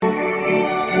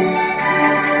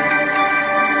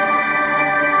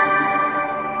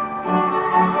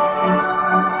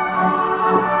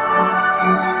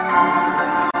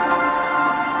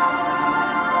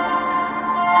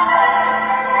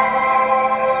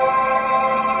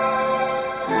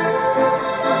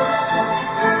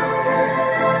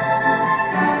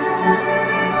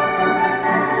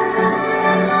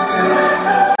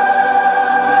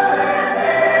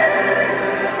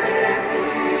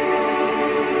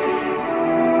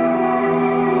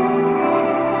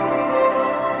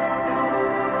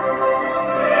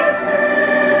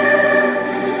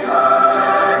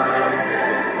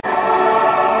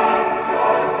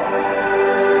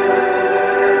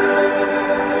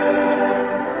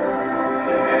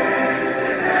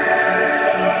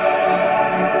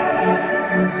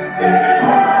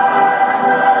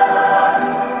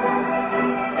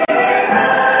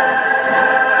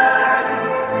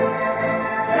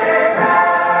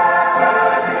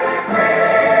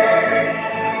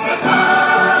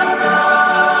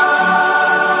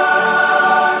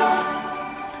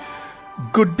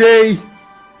good day,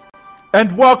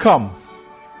 and welcome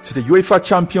to the UEFA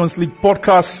Champions League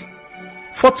podcast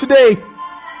for today,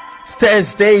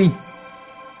 Thursday,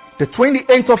 the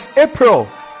 28th of April,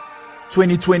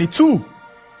 2022.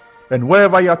 And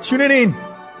wherever you are tuning in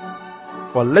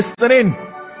or listening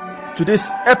to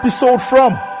this episode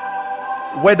from,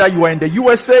 whether you are in the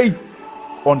USA,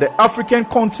 on the African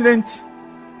continent,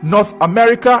 North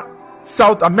America,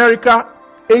 South America,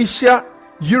 Asia,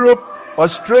 Europe,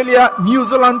 Australia, New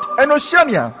Zealand, and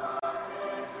Oceania.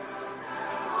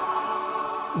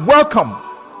 Welcome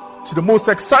to the most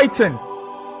exciting,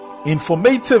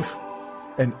 informative,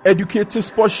 and educative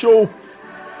sports show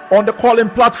on the Call-In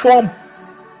platform,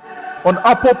 on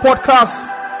Apple Podcasts,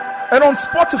 and on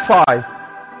Spotify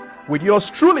with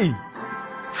yours truly,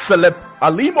 Philip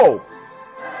Alimo.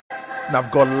 And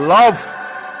I've got love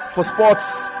for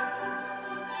sports.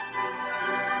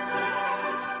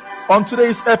 On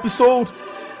today's episode,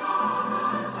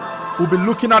 we'll be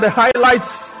looking at the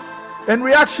highlights and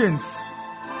reactions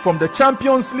from the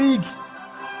Champions League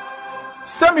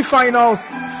Semifinals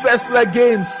first leg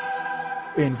games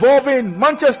involving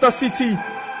Manchester City,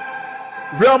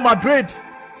 Real Madrid,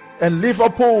 and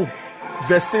Liverpool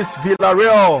versus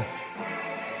Villarreal.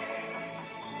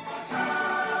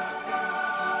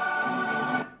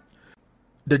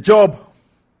 The job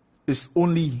is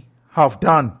only half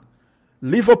done.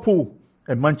 Liverpool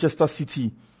and Manchester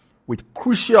City with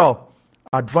crucial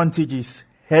advantages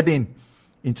heading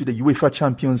into the UEFA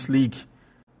Champions League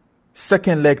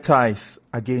second leg ties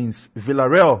against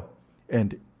Villarreal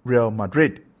and Real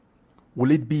Madrid. Will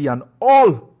it be an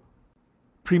all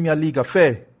Premier League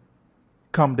affair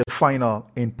come the final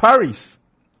in Paris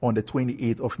on the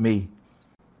 28th of May?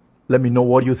 Let me know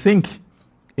what you think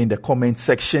in the comment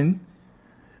section,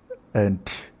 and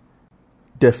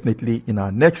definitely in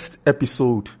our next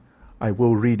episode, I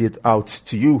will read it out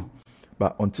to you.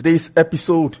 But on today's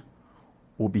episode,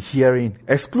 we'll be hearing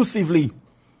exclusively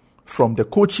from the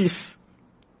coaches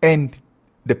and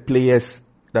the players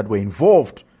that were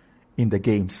involved in the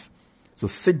games. So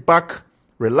sit back,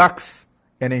 relax,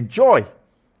 and enjoy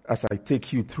as I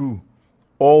take you through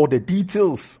all the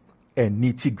details and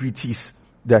nitty-gritties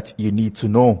that you need to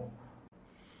know.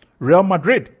 Real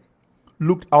Madrid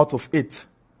looked out of it,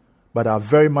 but are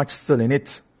very much still in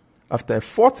it after a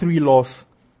 4-3 loss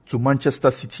to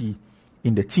Manchester City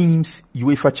in the team's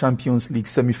UEFA Champions League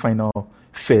semi-final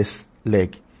first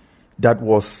leg. That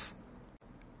was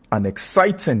an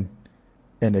exciting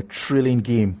and a thrilling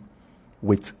game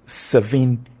with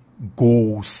 7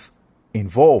 goals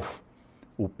involved.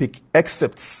 We'll pick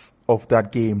excerpts of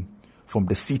that game from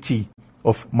the City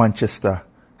of Manchester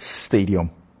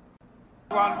Stadium.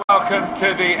 Welcome to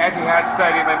the Etihad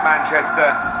Stadium in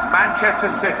Manchester.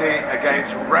 Manchester City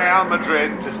against Real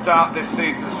Madrid to start this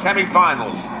season's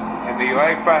semi-finals in the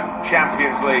UEFA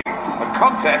Champions League. A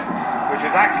contest which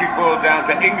has actually boiled down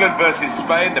to England versus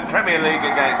Spain, the Premier League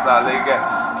against La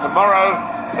Liga. Tomorrow,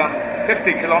 some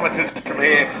 50 kilometres from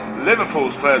here,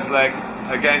 Liverpool's first leg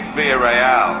against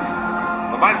Villarreal.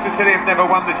 Well, Manchester City have never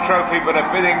won this trophy but are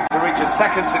bidding to reach a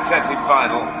second successive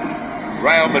final.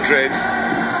 Real Madrid,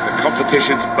 the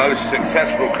competition's most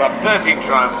successful club, 13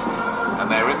 triumphs, and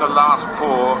they're in the last 4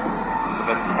 for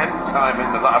the 10th time in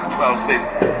the last 12 seasons.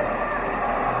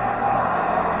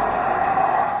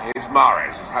 Here's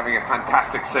Mahrez, who's having a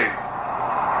fantastic season.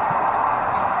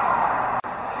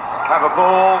 It's a clever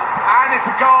ball, and it's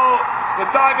a goal. The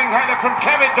diving header from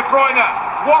Kevin De Bruyne.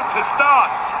 What a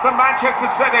start from Manchester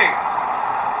City.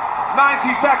 90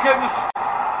 seconds.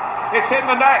 It's in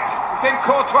the net. It's in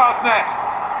Courtois' net.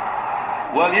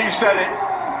 Well, you said it.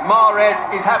 Mahrez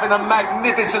is having a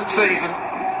magnificent season.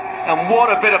 And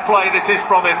what a bit of play this is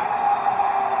from him.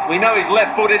 We know he's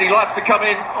left-footed. He likes to come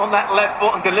in on that left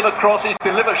foot and deliver crosses,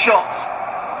 deliver shots.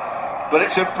 But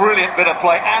it's a brilliant bit of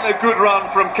play and a good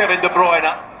run from Kevin De Bruyne.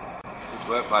 It's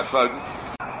good work by Foden.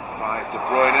 By De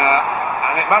Bruyne.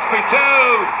 And it must be 2.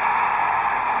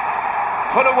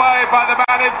 Put away by the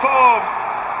man in form.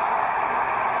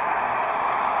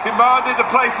 Demanded the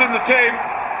place in the team,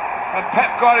 and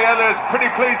Pep Guardiola is pretty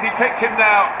pleased he picked him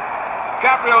now.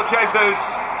 Gabriel Jesus.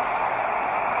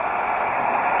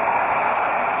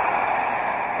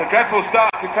 It's a dreadful start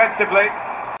defensively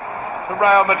for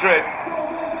Real Madrid.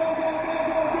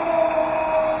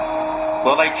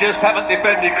 Well, they just haven't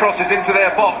defended crosses into their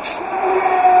box.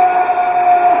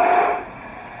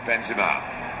 Benzema.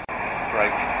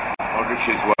 Break Modric's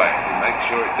way. He makes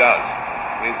sure it does.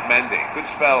 Here's Mendy. Good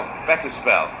spell, better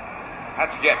spell. Had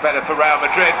to get better for Real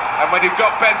Madrid. And when you've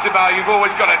got Benzema, you've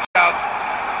always got a chance.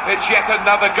 It's yet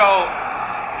another goal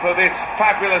for this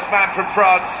fabulous man from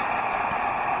France.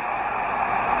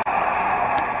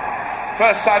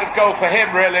 First sight of goal for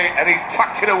him, really, and he's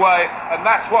tucked it away, and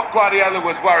that's what Guardiola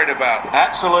was worried about.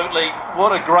 Absolutely.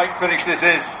 What a great finish this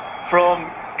is from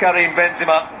Karim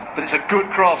Benzema, but it's a good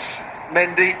cross.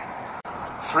 Mendy,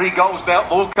 3 goals now,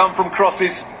 all come from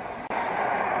crosses.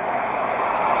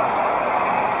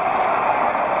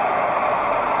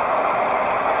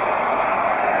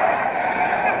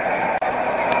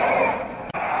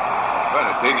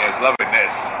 Fernandinho's loving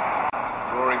this.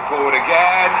 Roaring forward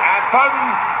again, and Foden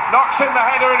knocks in the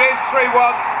header. It is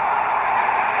 3-1.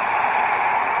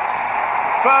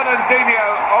 Fernandinho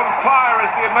on fire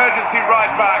as the emergency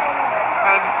right back,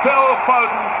 and Phil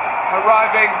Foden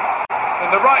arriving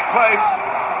in the right place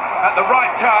at the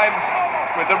right time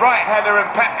with the right header,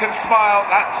 and Pep can smile.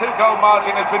 That 2-goal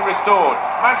margin has been restored.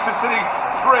 Manchester City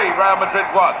 3, Real Madrid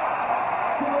 1.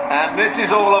 And this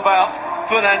is all about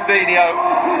Fernandinho.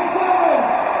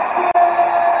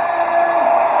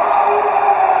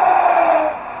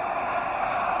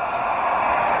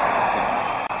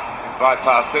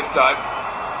 Bypass this time.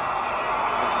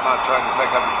 Benzema trying to take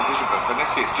up the position, but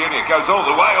Vinicius Junior goes all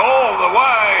the way,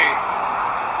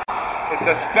 It's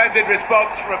a splendid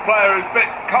response from a player who's a bit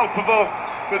culpable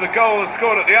with the goal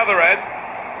scored at the other end,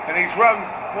 and he's run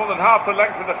more than half the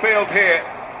length of the field here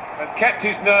and kept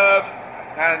his nerve,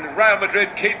 and Real Madrid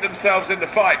keep themselves in the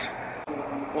fight.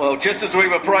 Well, just as we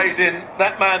were praising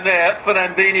that man there,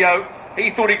 Fernandinho, he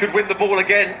thought he could win the ball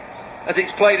again as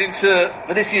it's played into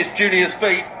Vinicius Junior's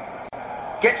feet.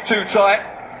 Gets too tight,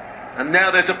 and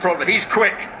now there's a problem. He's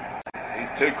quick.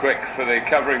 He's too quick for the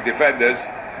covering defenders.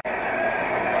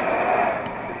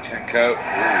 Zinchenko.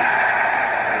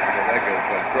 The leg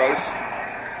of Kroos.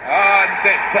 And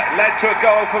it led to a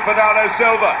goal for Bernardo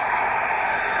Silva.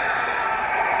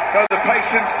 So the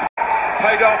patience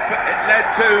paid off. It led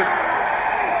to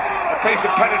a piece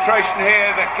of penetration here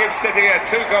that gives City a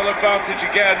 2-goal advantage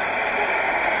again.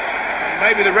 And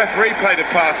maybe the referee played a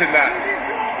part in that.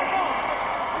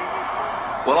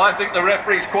 Well, I think the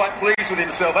referee's quite pleased with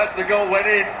himself. As the goal went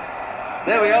in,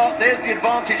 there we are. There's the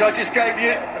advantage I just gave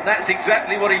you, and that's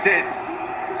exactly what he did.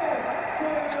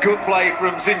 It's good play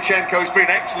from Zinchenko. He's been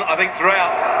excellent, I think,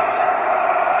 throughout.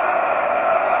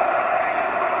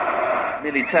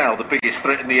 Militao, the biggest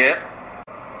threat in the air.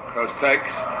 Kroos takes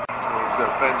towards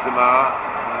Benzema.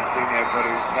 Fernandinho got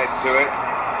his head to it.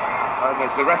 And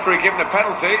there's the referee giving a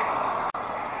penalty.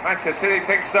 Manchester City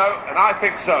thinks so, and I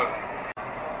think so.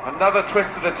 Another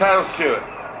twist of the tail, Stuart.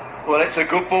 Well, it's a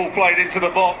good ball played into the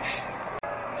box.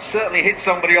 Certainly hit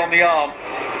somebody on the arm.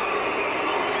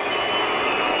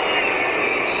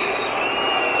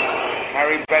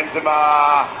 Karim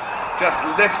Benzema just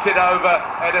lifts it over.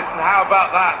 Edison, how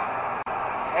about that?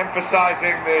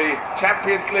 Emphasising the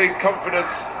Champions League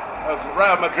confidence of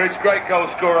Real Madrid's great goal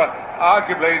scorer,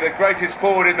 arguably the greatest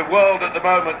forward in the world at the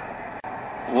moment.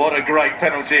 What a great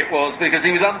penalty it was, because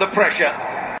he was under pressure.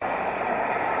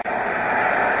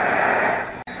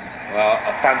 Well,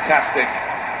 a fantastic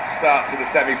start to the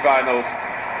semi-finals.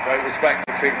 Great respect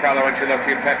between Carlo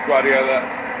Ancelotti and Pep Guardiola.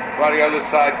 Guardiola's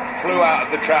side flew out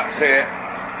of the traps here.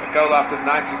 A goal after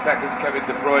 90 seconds, Kevin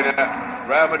De Bruyne.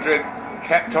 Real Madrid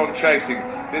kept on chasing,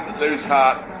 didn't lose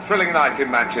heart. Thrilling night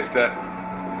in Manchester.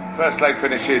 First leg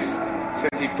finishes,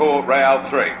 City 4, Real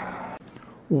 3.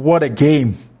 What a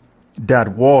game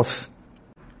that was.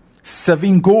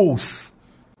 7 goals,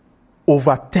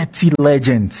 over 30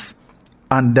 legends,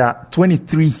 and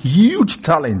 23 huge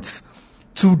talents,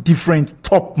 2 different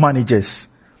top managers,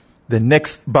 the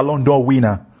next Ballon d'Or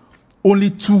winner, only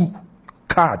 2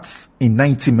 cards in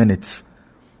 90 minutes,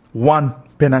 1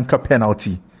 Penanka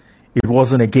penalty. It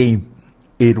wasn't a game,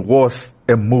 it was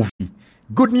a movie.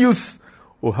 Good news,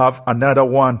 we'll have another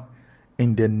one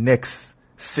in the next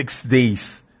 6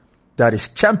 days. That is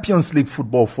Champions League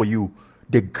football for you,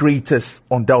 the greatest,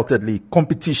 undoubtedly,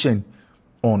 competition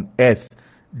on earth.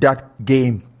 That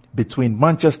game between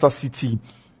Manchester City,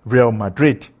 Real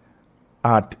Madrid,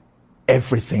 had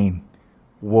everything.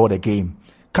 What a game.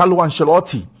 Carlo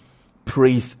Ancelotti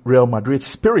praised Real Madrid's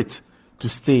spirit to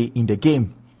stay in the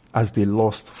game as they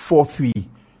lost 4-3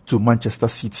 to Manchester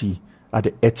City at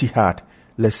the Etihad.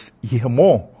 Let's hear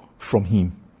more from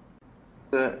him.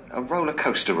 A roller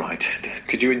coaster ride.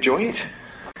 Could you enjoy it?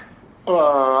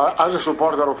 As a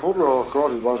supporter of football, of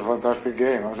course, it was a fantastic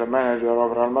game. As a manager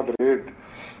of Real Madrid,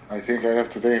 I think I have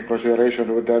to take in consideration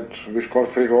that we scored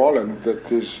 3 goals, and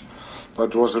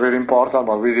that was really important.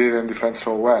 But we didn't defend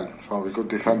so well, so we could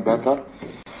defend better.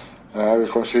 We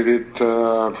conceded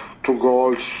 2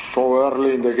 goals so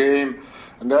early in the game,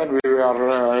 and then we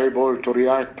were able to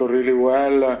react really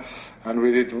well. And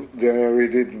we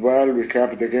did well. We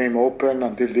kept the game open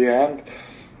until the end,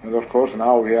 and of course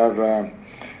now we have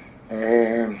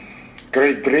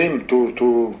great dream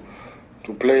to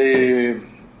play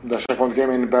the second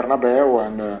game in Bernabeu,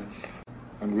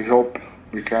 and we hope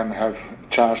we can have a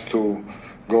chance to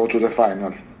go to the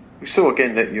final. We saw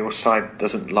again that your side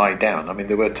doesn't lie down. I mean,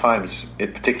 there were times,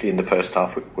 particularly in the first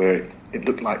half, where it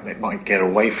looked like they might get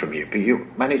away from you, but you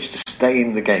managed to stay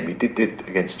in the game. You did it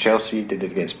against Chelsea, you did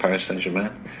it against Paris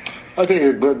Saint-Germain. I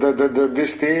think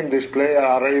this team, this player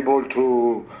are able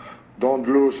to don't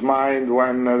lose mind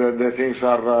when the things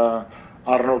are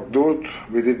not good.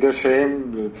 We did the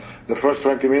same. The first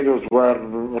 20 minutes were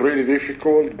really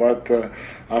difficult, but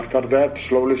after that,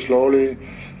 slowly,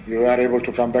 we were able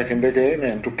to come back in the game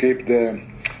and to keep the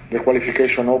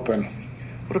qualification open.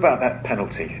 What about that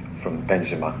penalty from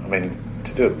Benzema? I mean,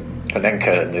 to do a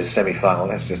Panenka in the semi-final,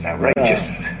 that's just outrageous.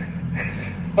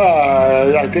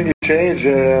 I think it changed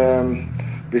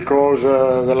because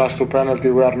the last two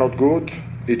penalties were not good.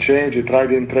 He changed, he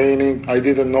tried in training. I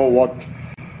didn't know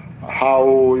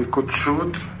how he could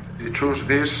shoot. He chose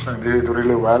this and he did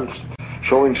really well,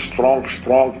 showing strong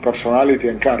personality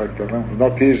and character.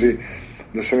 Not easy,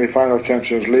 the semi-final of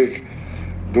Champions League,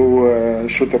 to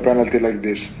shoot a penalty like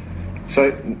this.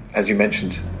 So, as you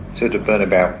mentioned, to the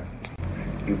Bernabeu,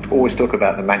 you always talk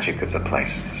about the magic of the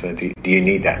place. So do you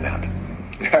need that now?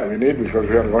 Yeah, we need, because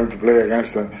we are going to play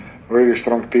against a really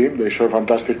strong team. They show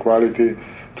fantastic quality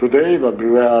today, but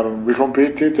we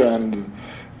competed and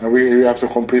we have to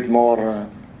compete more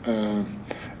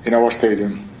in our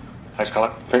stadium. Thanks,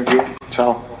 Carlo. Thank you.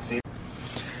 Ciao.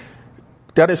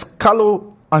 That is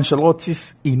Carlo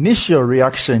Ancelotti's initial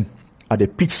reaction at the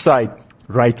pitch side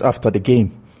right after the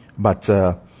game. But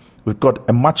we've got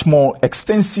a much more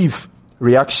extensive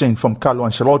reaction from Carlo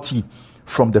Ancelotti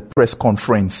from the press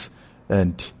conference.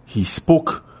 And he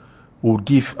spoke. We'll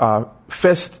give our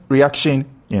first reaction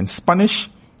in Spanish,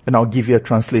 and I'll give you a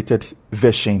translated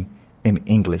version in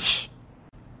English.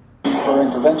 For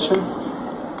intervention.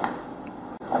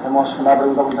 Hacemos una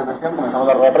pregunta por intervención. Comenzamos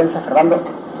la rueda de prensa. Fernando.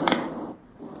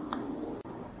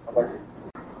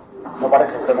 No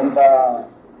parece.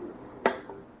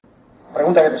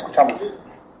 Pregunta que te escuchamos.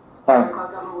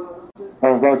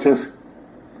 Buenas noches.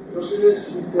 No sé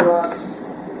si te vas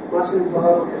más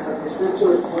enfadado que satisfecho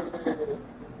después de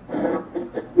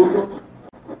los puntos.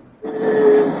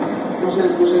 No sé,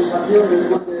 tu sensación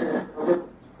después de...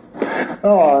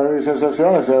 No, mis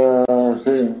sensaciones,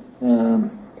 sí.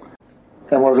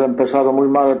 Hemos empezado muy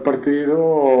mal el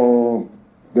partido,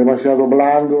 demasiado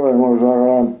blando, hemos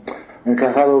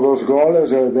encajado 2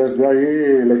 goles. Desde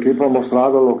ahí el equipo ha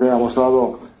mostrado lo que ha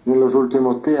mostrado en los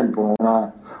últimos tiempos,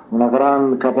 una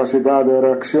gran capacidad de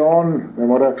reacción.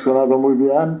 Hemos reaccionado muy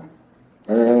bien,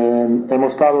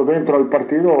 hemos estado dentro del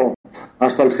partido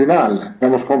hasta el final,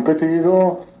 hemos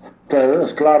competido.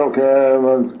 Es claro que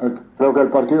creo que el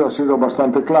partido ha sido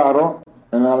bastante claro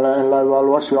en la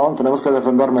evaluación. Tenemos que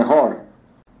defender mejor.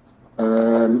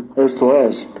 Esto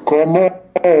es como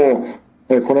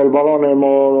con el balón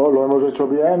lo hemos hecho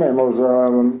bien, hemos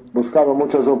buscado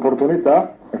muchas oportunidades.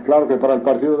 Es claro que para el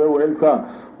partido de vuelta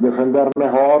defender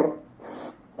mejor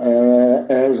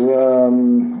es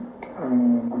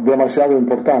demasiado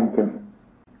importante.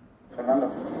 Fernando.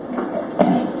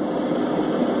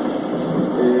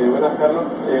 Buenas, Carlos.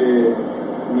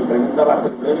 Mi pregunta va a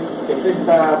ser breve. ¿Es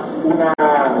esta una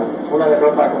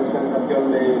derrota con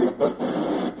sensación de victoria?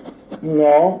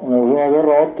 No, es una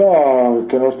derrota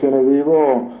que nos tiene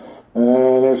vivo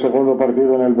en el segundo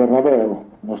partido en el Bernabéu.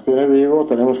 Nos tiene vivo,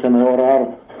 tenemos que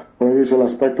mejorar, como dice, el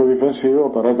aspecto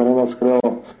defensivo, pero tenemos, creo,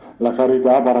 la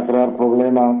calidad para crear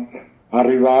problemas al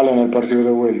rival en el partido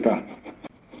de vuelta.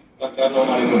 Carlos,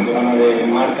 Mario, de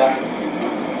Marca.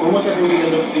 ¿Cómo se ha sentido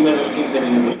en los primeros 15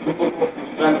 minutos? ¿Un poco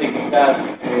frustrante quizás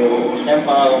o se ha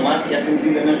enfadado más? ¿Qué ha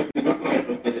sentido en esos minutos en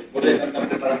los que después de tanta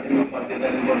preparación de un partido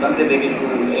tan importante ve que su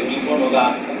equipo no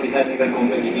da quizás el nivel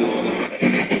competitivo?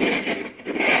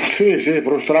 Sí,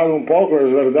 frustrado un poco,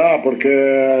 es verdad,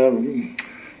 porque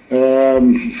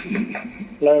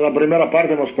la primera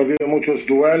parte hemos perdido muchos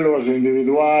duelos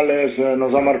individuales,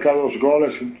 nos ha marcado 2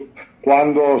 goles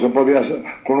cuando se podía,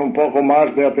 con un poco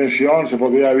más de atención, se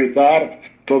podía evitar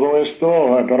todo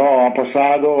esto, pero ha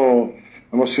pasado,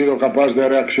 hemos sido capaces de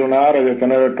reaccionar y de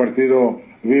tener el partido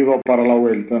vivo para la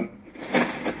vuelta.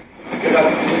 ¿Qué tal?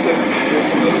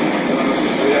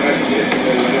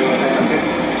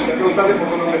 Preguntarle por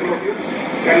los negocios,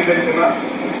 que hay de cerrar,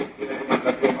 y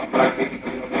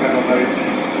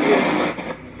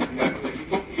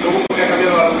luego porque ha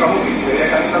cambiado la boca móvil, se veía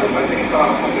cansado, parece que estaba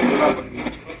bastante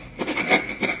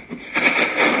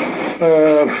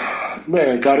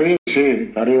Bien, Karim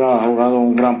ha jugado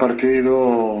un gran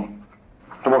partido,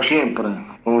 como siempre,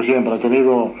 ha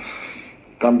tenido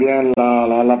también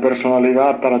la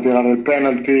personalidad para tirar el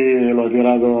penalti, lo ha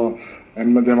tirado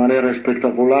de manera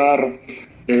espectacular.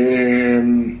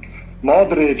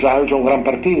 Modric ha hecho un gran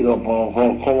partido,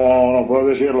 como no puedo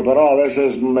decirlo, pero a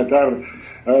veces meter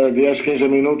 10-15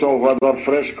 minutos a un jugador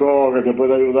fresco que te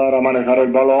puede ayudar a manejar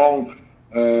el balón.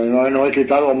 No he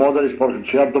quitado a Modric,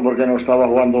 porque no estaba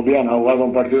jugando bien, ha jugado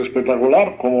un partido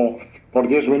espectacular, como por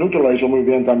 10 minutos lo ha hecho muy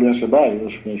bien también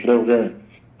Ceballos, que creo que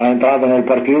ha entrado en el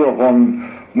partido con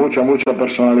mucha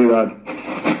personalidad.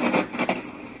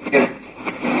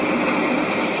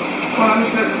 Hola,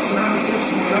 mister. Buenas noches.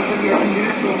 Gracias día en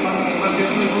directo para Gracias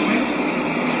de Comer.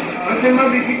 A veces es más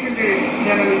difícil de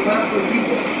analizar a su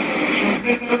equipo. Son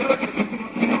tres pelotas que los últimos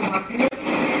 5 partidos,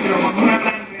 pero con una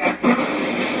gran reacción.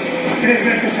 3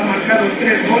 veces ha marcado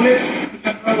 3 goles, ha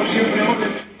marcado siempre goles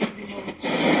en los últimos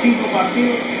 5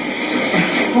 partidos.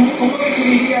 ¿Cómo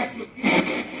definiría su equipo?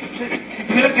 No sé, si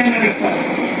tuviera que analizar.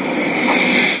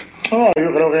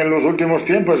 Yo creo que en los últimos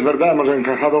tiempos, es verdad, hemos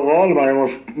encajado gol,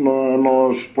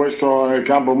 hemos puesto en el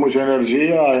campo mucha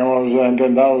energía, hemos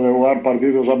intentado de jugar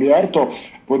partidos abiertos.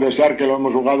 Puede ser que lo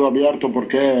hemos jugado abierto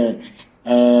porque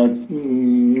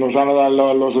los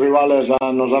rivales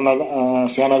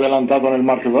se han adelantado en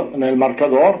el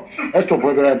marcador. Esto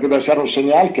puede ser un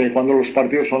señal que cuando los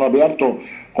partidos son abiertos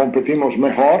competimos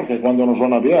mejor que cuando no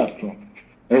son abiertos.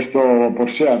 Esto,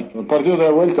 por cierto, el partido de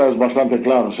vuelta es bastante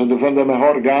claro. Se defiende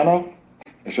mejor, gana.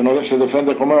 Y si no se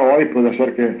defiende como hoy, puede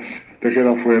ser que te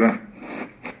queda fuera.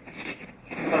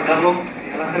 Juan Carlos,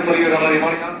 el Ángel Toribio de Radio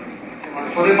Marca, se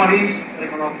marchó de París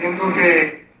reconociendo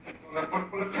que lo mejor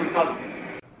fue el resultado. No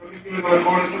sé si lo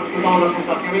mejor es el resultado de las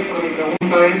sensaciones, pero mi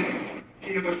pregunta es si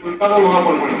el resultado lo da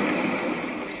por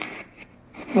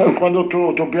bueno. Cuando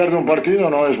tú pierdes un partido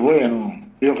no es bueno.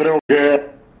 Yo creo que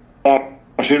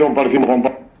ha sido un partido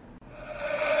complicado,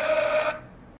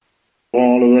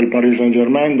 como lo del Paris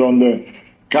Saint-Germain, donde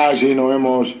casi no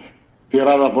hemos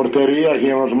tirado a portería, aquí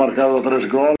hemos marcado 3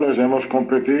 goles, hemos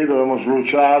competido, hemos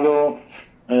luchado.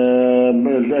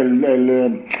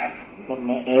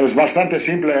 Es bastante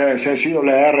sencillo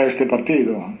leer este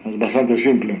partido, es bastante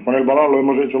simple. Con el balón lo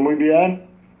hemos hecho muy bien,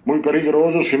 muy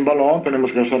peligroso, sin balón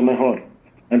tenemos que hacer mejor.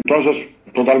 Entonces,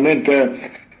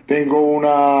 tengo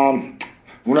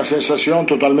una sensación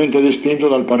totalmente distinta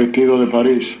del partido de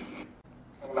París.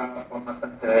 Hola,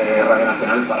 de Radio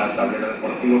Nacional para el tablero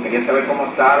deportivo. Quería saber cómo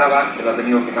está Álava, que lo ha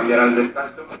tenido que cambiar al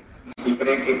descanso, y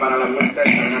creen que para la vuelta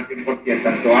estarán al 100%,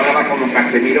 tanto Álava como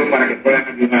Casemiro, para que puedan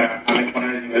ayudar a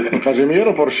mejorar el nivel de...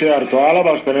 Casemiro, por cierto,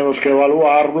 Álava tenemos que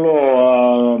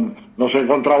evaluarlo, no se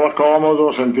encontraba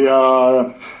cómodo,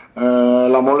 sentía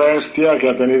la molestia que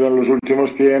ha tenido en los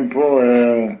últimos tiempos,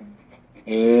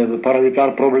 para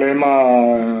evitar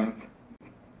problemas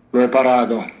lo he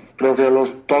parado. Creo que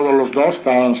todos los dos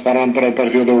estarán para el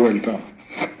partido de vuelta.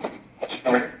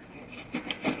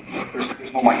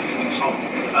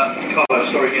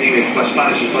 Sorry, in English, my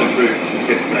Spanish is not through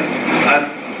yesterday.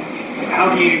 How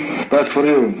do you... Bad for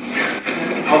you.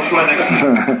 I'll try that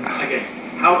again.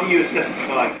 How do you assess the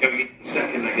side going into the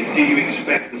second leg? Do you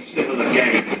expect a similar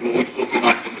game to what we saw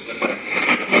tonight from the second leg?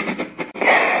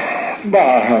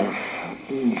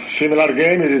 Similar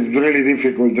game is really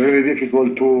difficult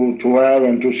to have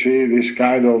and to see this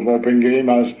kind of open game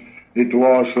as it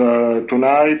was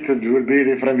tonight. It will be a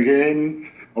different game.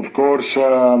 Of course,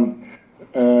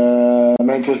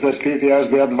 Manchester City has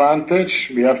the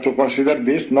advantage. We have to consider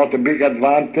this, not a big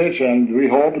advantage, and we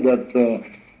hope that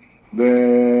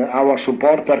our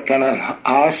supporter can help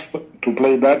us to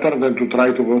play better than to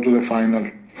try to go to the final.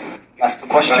 Last two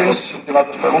questions, últimas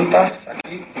 2 preguntas,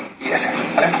 aquí y ese,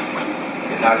 ¿vale?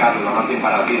 Carlos, Martín,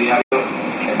 para ti diario, el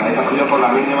Madrid ha perdido por la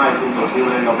mínima, es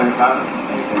imposible no pensar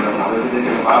que los jugadores de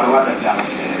Bernabéu va a terminar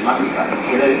matemática.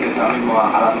 ¿Qué le dices ahora mismo a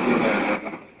la afición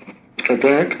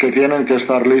que tienen que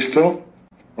estar listos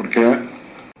porque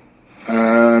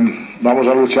vamos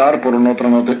a luchar por una otra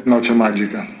noche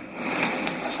mágica.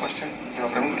 Last question, última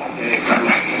pregunta.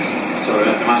 Carlos,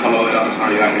 sobre el tema solo de la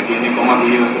personalidad que tiene, cómo ha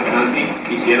vivido ese penalti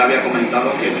y si él había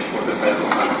comentado que después de hacer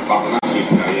bajo la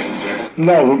pista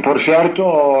No, por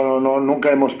cierto, nunca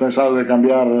hemos pensado de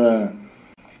cambiar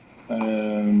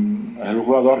el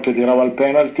jugador que tiraba el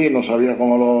penalti, no sabía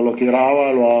cómo lo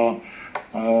tiraba,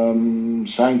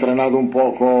 se ha entrenado un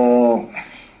poco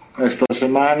esta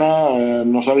semana,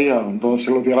 no sabía, entonces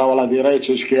lo tiraba a la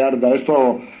derecha, izquierda,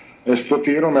 esto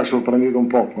tiro me ha sorprendido un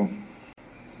poco.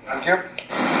 Thank you.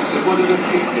 Se puede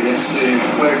decir que en este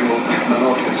juego, esta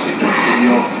noche, se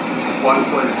decidió cuál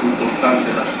fue el total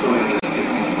de la historia de este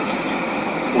equipo.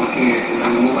 Porque en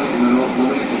los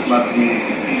momentos más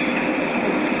difíciles,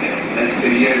 la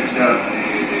experiencia de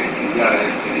jugar a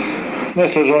este nivel.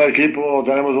 Esto es un equipo,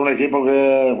 tenemos un equipo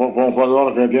que con un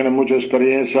jugador que tiene mucha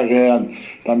experiencia,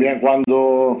 que también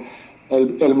cuando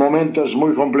el momento es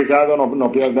muy complicado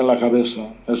no pierden la cabeza.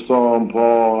 Esto es un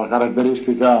poco la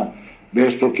característica de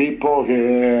este equipo,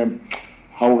 que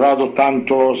ha jugado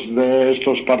tantos de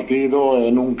estos partidos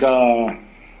y nunca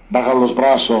bajan los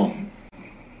brazos.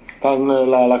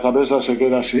 La cabeza se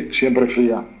queda siempre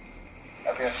fría.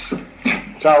 Gracias.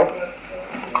 Chao.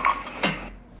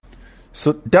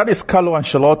 So that is Carlo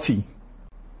Ancelotti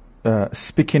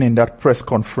speaking in that press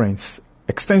conference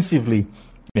extensively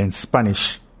in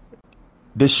Spanish.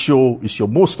 This show is your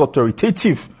most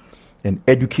authoritative and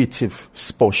educative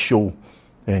sports show,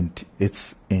 and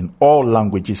it's in all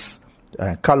languages.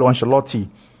 Carlo Ancelotti,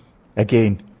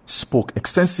 again, spoke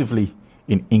extensively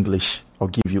in English. I'll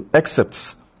give you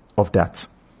excerpts of that.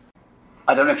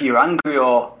 I don't know if you're angry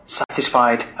or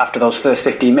satisfied after those first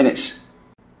 15 minutes.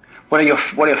 What are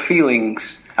your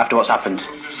feelings after what's happened?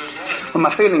 Well, my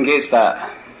feeling is that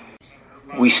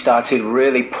we started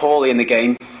really poorly in the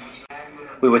game.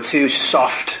 We were too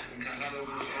soft.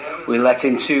 We let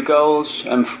in 2 goals,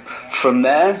 and from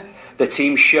there, the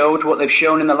team showed what they've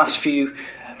shown in the last few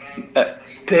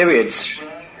periods.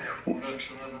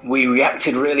 We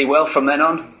reacted really well from then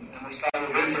on.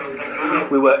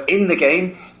 We were in the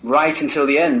game right until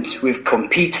the end. We've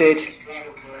competed,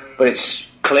 but it's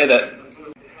clear that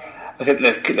I think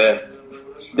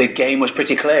the game was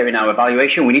pretty clear in our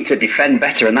evaluation. We need to defend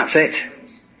better, and that's it.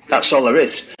 That's all there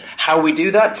is. How we do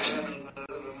that?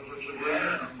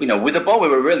 With the ball, we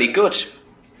were really good.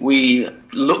 We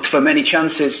looked for many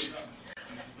chances.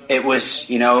 It was,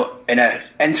 in an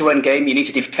end-to-end game, you need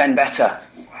to defend better.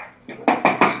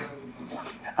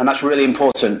 And that's really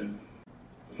important.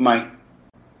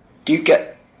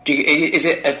 Is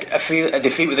it a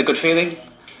defeat with a good feeling?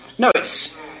 No,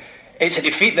 it's a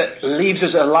defeat that leaves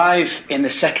us alive in the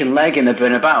second leg in the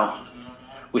Bernabeu.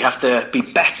 We have to be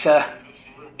better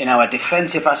in our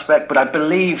defensive aspect, but I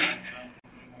believe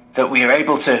that we are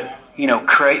able to,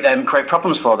 create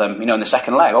problems for them, in the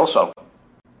second leg also.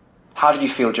 How did you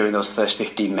feel during those first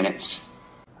 15 minutes?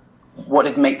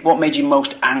 What made you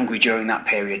most angry during that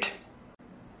period?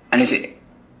 And is it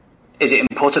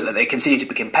important that they continue to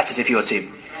be competitive, your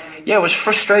team? Yeah, I was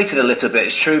frustrated a little bit,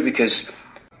 it's true, because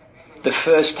the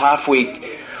first half we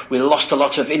lost a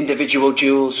lot of individual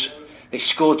duels. They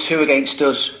scored 2 against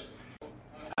us.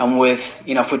 And if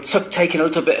we'd taken a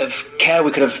little bit of care,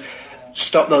 we could have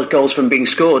stopped those goals from being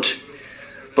scored.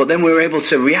 But then we were able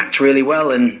to react really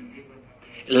well and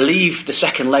leave the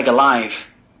second leg alive.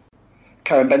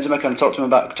 Karim Benzema, can I talk to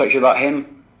you about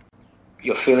him?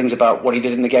 Your feelings about what he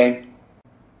did in the game?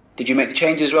 Did you make the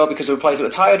changes as well because there were players that were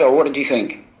tired, or what did you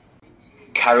think?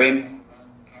 Karim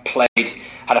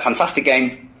had a fantastic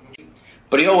game,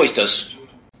 but he always does.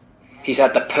 He's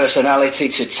had the personality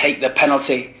to take the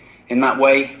penalty in that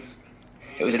way.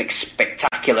 It was a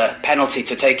spectacular penalty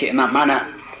to take it in that manner.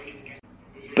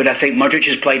 But I think Modric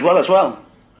has played well as well.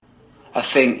 I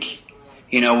think,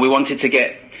 we wanted to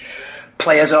get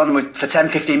players on for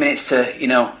 10-15 minutes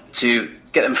to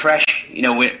get them fresh.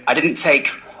 I didn't take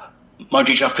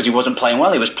Modric off because he wasn't playing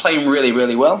well. He was playing really,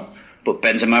 really well. But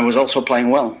Benzema was also playing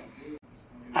well.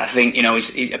 I think,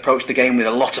 he approached the game with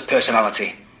a lot of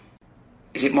personality.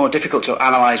 Is it more difficult to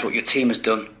analyse what your team has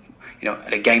done,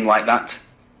 at a game like that?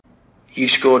 You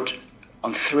scored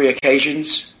on 3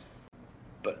 occasions,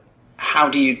 but how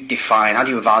do you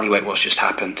evaluate what's just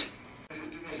happened?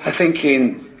 I think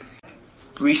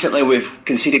recently we've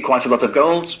conceded quite a lot of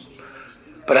goals,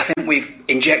 but I think we've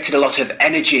injected a lot of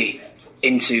energy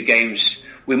into games.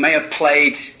 We may have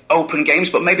played open games,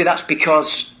 but maybe that's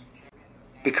because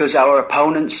our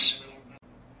opponents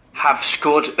have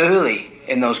scored early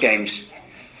in those games.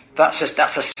 That's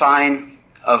a sign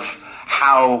of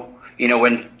how,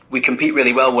 when we compete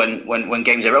really well when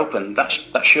games are open. That's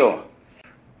sure.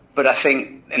 But I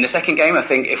think in the second game,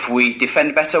 if we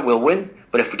defend better, we'll win.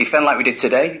 But if we defend like we did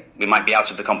today, we might be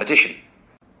out of the competition.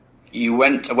 You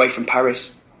went away from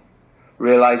Paris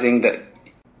realising that,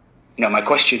 my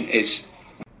question is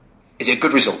it a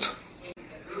good result?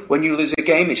 When you lose a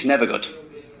game, it's never good.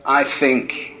 I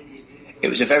think it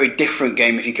was a very different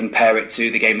game if you compare it to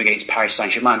the game against Paris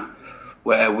Saint-Germain,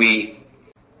 where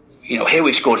here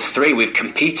we've scored 3, we've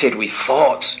competed, we've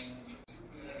fought.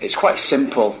 It's quite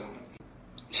simple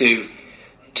to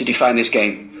define this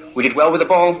game. We did well with the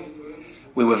ball.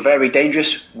 We were very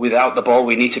dangerous. Without the ball,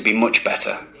 we need to be much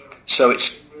better. So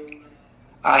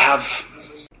I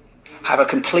have a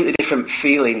completely different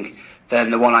feeling than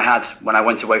the one I had when I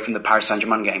went away from the Paris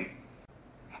Saint-Germain game.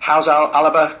 How's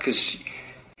Alaba? Because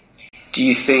do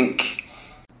you think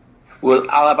will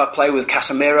Alaba play with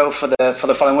Casemiro for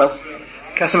the following well?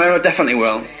 Casemiro definitely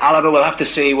will. Alaba will have to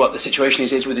see what the situation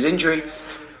is with his injury.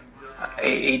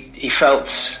 He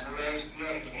felt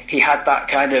he had that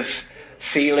kind of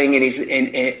feeling in his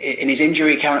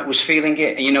injury account, was feeling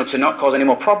it, and to not cause any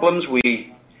more problems,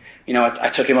 I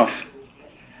took him off.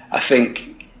 I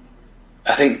think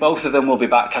both of them will be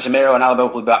back. Casemiro and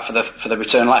Alaba will be back for the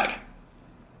return leg.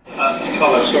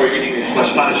 Carlo, sorry, in English, my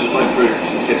Spanish is my proof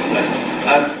yesterday.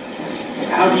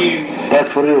 How do you? That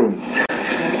for you.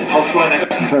 I'll try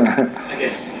again.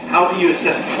 How do you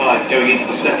assess the fight going into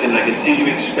the second leg, and do you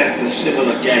expect a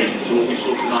similar game to what we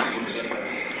saw tonight?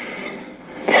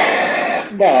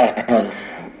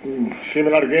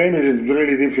 Similar game, it is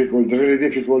really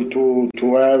difficult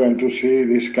to have and to see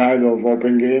this kind of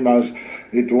open game as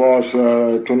it was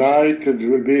tonight. It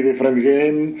will be a different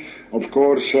game. Of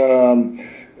course,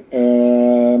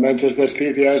 Manchester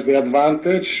City has the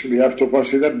advantage. We have to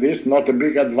consider this, not a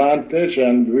big advantage,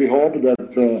 and we hope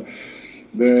that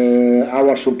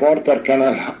our supporter can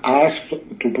ask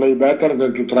to play better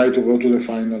than to try to go to the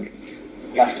final.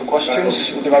 Last two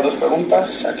questions, últimas dos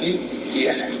preguntas, aquí y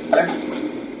ese. ¿Vale?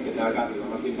 ¿Qué tal, rápido?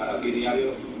 Martín, para ti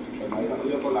diario, el Madrid ha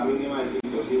podido por la mínima, es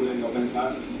imposible no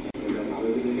pensar que el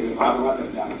Bernabéu tiene que mejorar una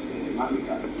tercera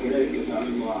mágica. ¿Qué le dices ahora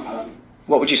mismo a la...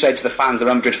 What would you say to the fans, the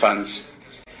Real Madrid fans?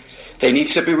 They need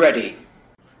to be ready,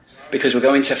 because we're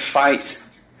going to fight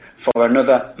for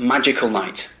another magical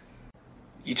night.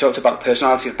 You talked about the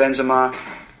personality of Benzema.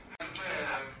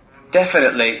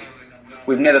 Definitely,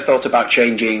 we've never thought about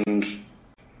changing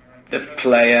the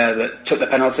player that took the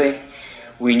penalty.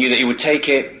 We knew that he would take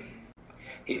it.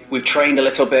 We've trained a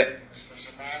little bit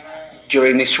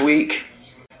during this week.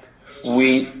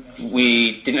 We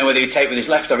didn't know whether he'd take with his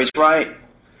left or his right.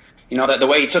 That the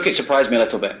way he took it surprised me a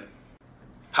little bit.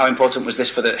 How important was this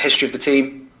for the history of the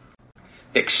team?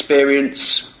 The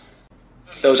experience?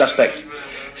 Those aspects.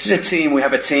 This is a team, we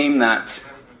have a team that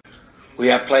we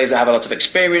have players that have a lot of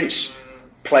experience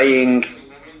playing,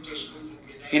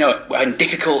 in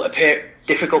difficult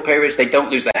periods, they don't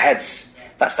lose their heads.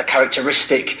 That's the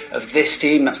characteristic of this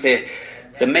team. That's the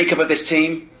makeup of this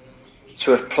team,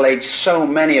 to have played so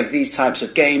many of these types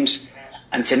of games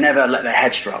and to never let their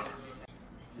heads drop.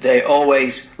 They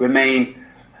always remain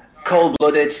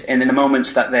cold-blooded in the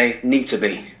moments that they need to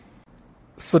be.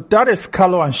 So that is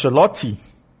Carlo Ancelotti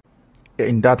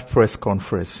in that press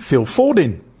conference. Phil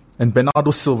Foden and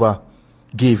Bernardo Silva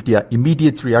gave their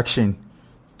immediate reaction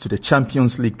to the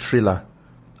Champions League thriller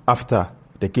after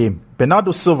the game.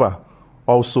 Bernardo Silva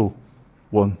also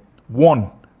won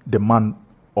the Man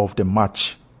of the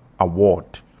Match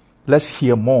award. Let's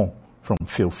hear more from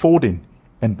Phil Foden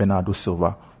and Bernardo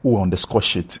Silva, who were on the score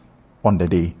sheet on the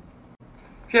day.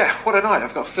 Yeah, what a night.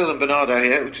 I've got Phil and Bernardo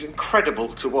here, which is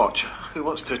incredible to watch. Who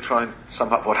wants to try and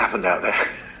sum up what happened out there?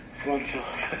 Come on, Phil.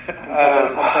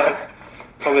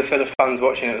 Probably for the fans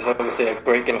watching it was obviously a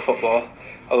great game of football,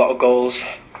 a lot of goals.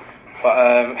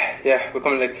 But we're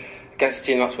coming against a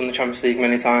team that's won the Champions League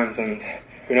many times, and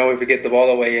we know if we get the ball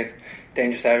away in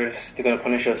dangerous areas, they're going to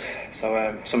punish us.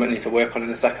 So something needs to work on in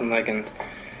the second leg, and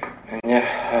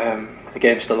the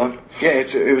game's still on. Yeah,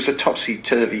 it was a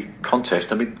topsy-turvy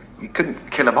contest. I mean, you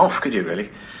couldn't kill them off, could you, really?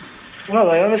 Well,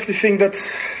 I honestly think that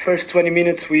first 20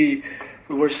 minutes we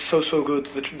were so good.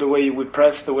 The way we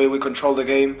pressed, the way we controlled the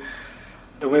game,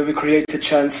 the way we created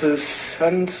chances,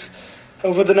 and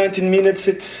over the 19 minutes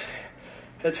it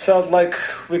felt like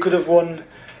we could have won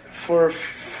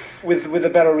with a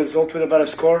better result, with a better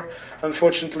score.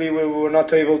 Unfortunately, we were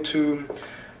not able to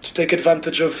take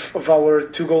advantage of our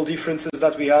 2-goal differences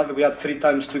that we had. We had 3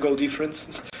 times 2-goal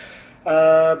differences.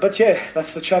 But yeah,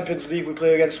 that's the Champions League. We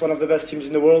play against one of the best teams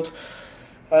in the world,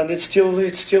 and it's still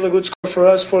a good score for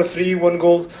us. 4-3, 1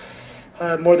 goal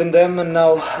more than them, and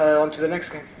now on to the next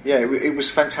game. Yeah, it was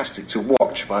fantastic to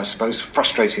watch, but I suppose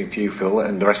frustrating for you, Phil,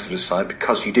 and the rest of the side,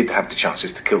 because you did have the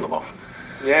chances to kill them off.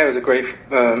 Yeah, it was a great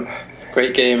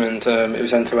game, and it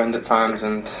was end-to-end at times,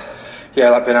 and yeah,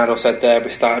 like Bernardo said there,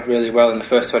 we started really well in the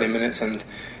first 20 minutes and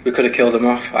we could have killed them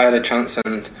off. I had a chance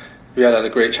and Riyad had a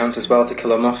great chance as well to kill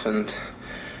them off, and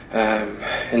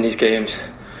in these games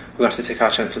we'll have to take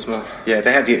our chances more. Yeah,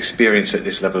 they have the experience at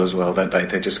this level as well, don't they?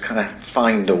 They just kind of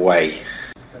find a way.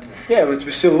 Yeah, but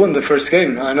we still won the first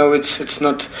game. I know it's just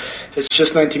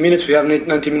 90 minutes, we have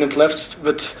 90 minutes left,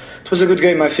 but it was a good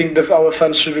game. I think that our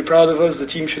fans should be proud of us, the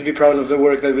team should be proud of the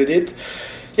work that we did.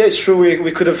 Yeah, it's true.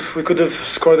 We could have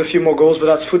scored a few more goals, but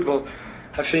that's football.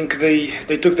 I think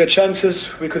they took their chances.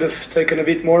 We could have taken a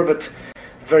bit more, but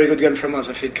very good game from us,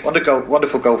 I think.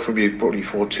 Wonderful goal from you, brought you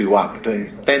 4-2 up.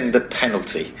 Then the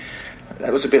penalty.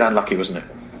 That was a bit unlucky, wasn't it?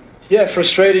 Yeah,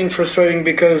 frustrating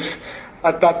because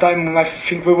at that time I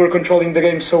think we were controlling the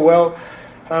game so well.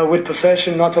 with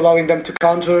possession, not allowing them to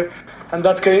counter, and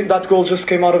that goal just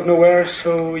came out of nowhere.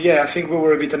 So yeah, I think we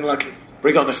were a bit unlucky.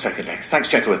 Bring on the second leg. Thanks,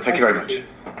 gentlemen. Thank you very much.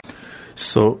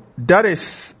 So that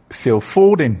is Phil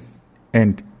Foden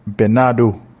and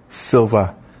Bernardo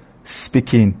Silva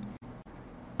speaking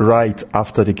right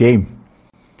after the game.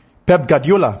 Pep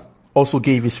Guardiola also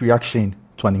gave his reaction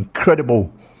to an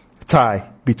incredible tie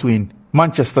between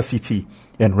Manchester City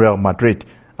and Real Madrid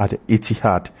at the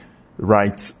Etihad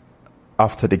right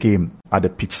after the game at the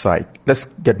pitch side. Let's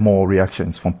get more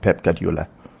reactions from Pep Guardiola.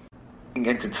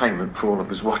 Entertainment for all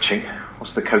of us watching.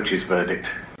 What's the coach's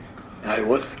verdict? It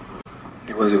was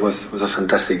a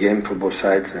fantastic game for both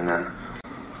sides, and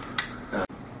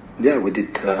we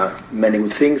did many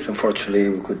good things. Unfortunately,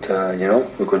 we could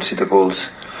see the goals,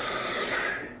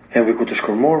 and we could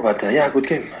score more. But good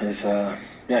game. It's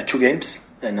 2 games,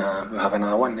 and we have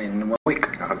another one in 1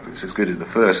 week. I hope it's as good as the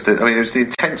first. I mean, it was the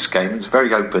intense game. It was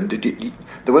very open.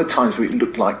 There were times where it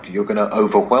looked like you're going to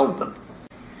overwhelm them.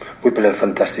 We played a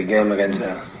fantastic game against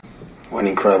one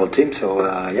incredible team. So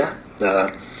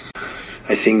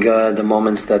I think the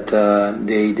moments that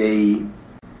they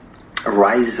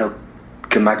rise up,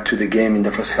 come back to the game in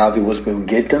the first half, it was what we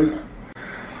gave them.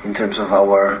 In terms of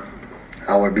our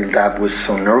build-up was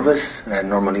so nervous, and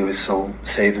normally it was so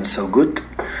safe and so good.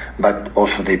 But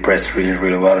also they pressed really,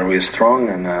 really well and really strong.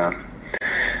 And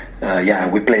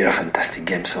we played a fantastic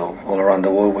game. So all around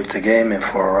the world with the game, and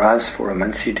for us, for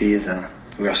Man City,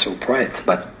 we are so proud.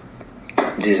 But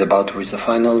this is about to reach the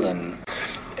final,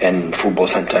 and football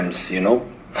sometimes,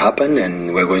 happen,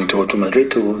 and we're going to go to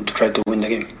Madrid to try to win the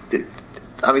game.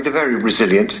 I mean, they're very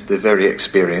resilient, they're very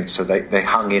experienced, so they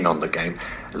hung in on the game.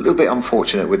 A little bit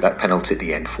unfortunate with that penalty at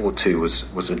the end. 4-2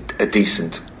 was a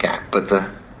decent gap, but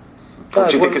what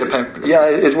do you think of the penalty? Yeah,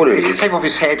 it's what it is. It came off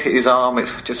his head, hit his arm, it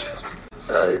just...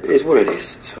 it's what it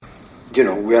is. So,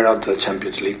 we are out of the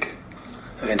Champions League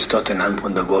against Tottenham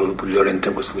when the goal with Llorente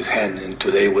was with hand, and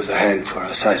today was a hand for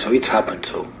our side, so it's happened.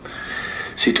 So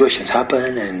situations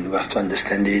happen, and we have to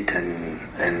understand it, and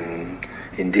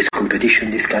in this competition,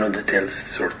 these kind of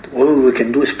details, all we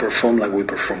can do is perform like we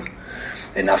perform.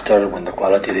 And after, when the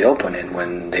quality of the opponent,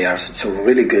 when they are so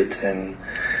really good and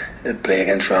play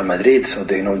against Real Madrid, so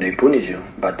they know they punish you.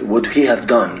 But what he have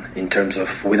done in terms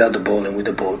of without the ball and with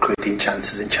the ball, creating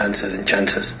chances and chances and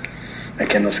chances, I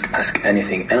cannot ask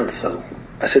anything else. So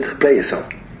I said to the players, so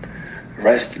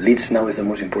rest, Leeds now is the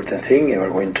most important thing, and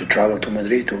we're going to travel to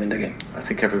Madrid to win the game. I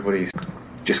think everybody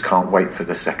just can't wait for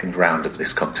the second round of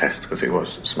this contest, because it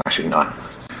was smashing night.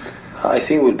 I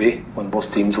think it will be when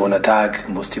both teams want to attack,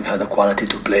 both teams have the quality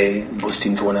to play, both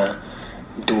teams want to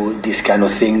do these kind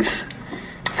of things.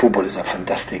 Football is a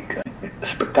fantastic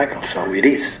spectacle, so it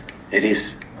is.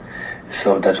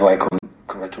 So that's why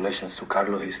congratulations to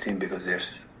Carlo, his team, because they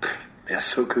are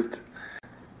so good.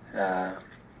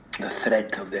 The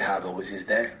threat of they have always is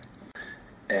there,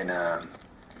 and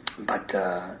but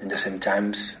in the same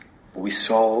times we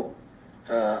saw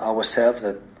ourselves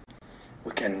that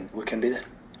we can be there.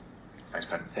 Thanks,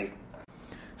 Pep. Thank you.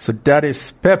 So that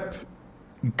is Pep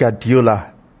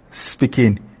Guardiola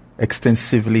speaking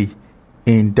extensively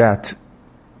in that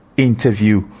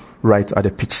interview right at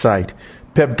the pitch side.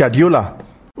 Pep Guardiola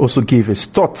also gave his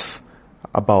thoughts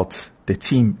about the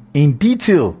team in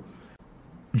detail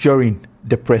during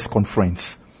the press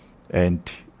conference, and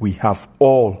we have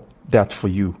all that for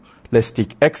you. Let's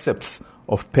take excerpts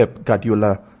of Pep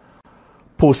Guardiola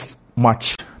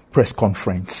post-match press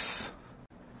conference.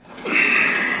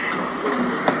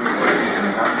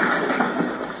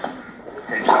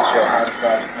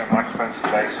 Microphones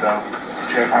today, so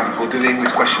show of hands. We'll do the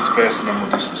English questions first, and then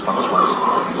we'll do some Spanish ones.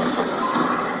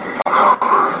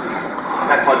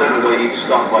 Pep, I don't know whether you'd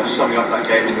start by summing up that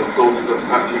game and your thoughts, but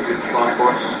perhaps you could try for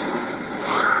us.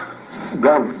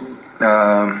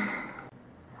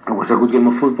 It was a good game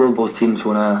of football. Both teams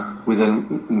with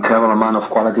an incredible amount of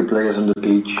quality players on the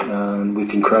pitch,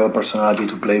 with incredible personality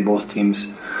to play both teams.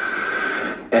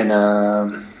 And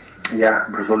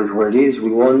Brazil is where it is.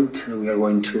 We won. We are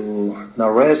going to now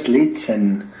rest Leeds,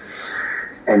 and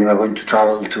we are going to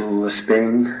travel to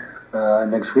Spain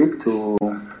next week to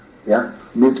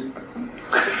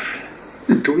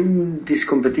doing this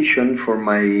competition. For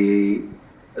my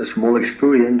small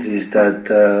experience is that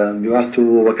you have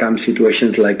to overcome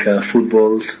situations like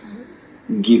football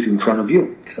give in front of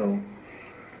you. So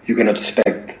you cannot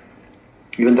expect.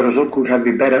 Even the result could have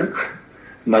been better.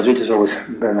 Madrid is always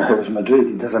better than always Madrid.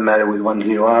 It doesn't matter with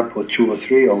 1-0 up or 2 or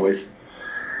 3 always.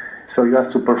 So you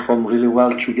have to perform really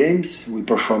well 2 games. We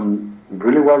performed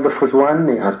really well the first one.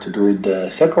 You have to do it the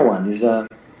second one. It's a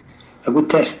good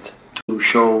test to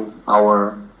show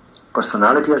our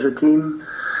personality as a team,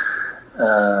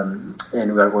 and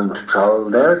we are going to travel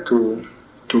there to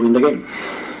win the game.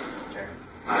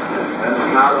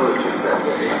 Carlo just said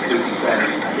that it could be better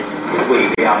if we,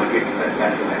 Real Madrid,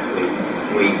 better next week.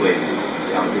 We win.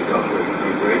 Real Madrid go through. Do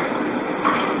you agree?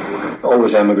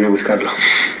 Always I agree with Carlo.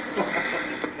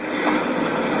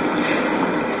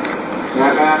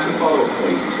 Now, can I ask a follow-up,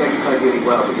 please? You said you played really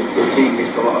well, but the team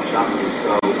missed a lot of chances,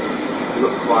 so you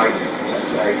look quite, let's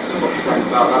say, what you saying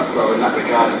about that? So in that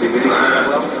regard, did we really play that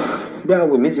well? Yeah,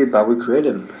 we miss it, but we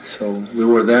created them. So we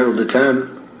were there all the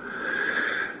time.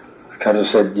 Carlo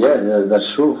said, yeah,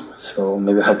 that's true. So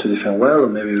maybe we had to defend well, or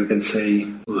maybe we can say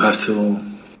we have to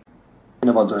complain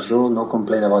about the result, not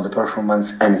complain about the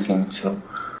performance, anything. So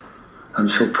I'm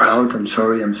so proud, I'm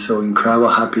sorry, I'm so incredible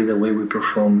happy the way we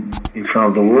perform in front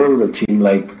of the world. A team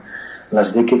like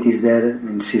last decade is there,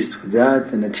 insist with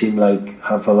that, and a team like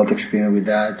have a lot of experience with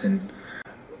that, and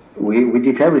we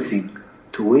did everything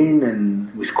to win,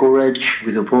 and with courage,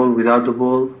 with the ball, without the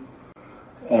ball,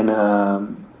 and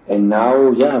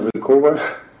now, yeah, recover.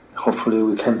 Hopefully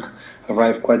we can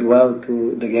arrive quite well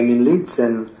to the game in Leeds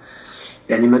and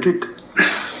in Madrid.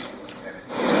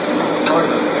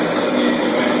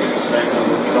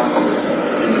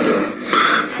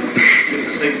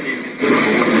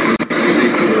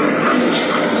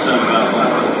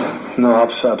 No,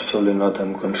 absolutely not.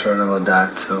 I'm concerned about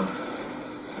that. So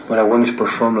what I want is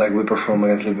perform like we perform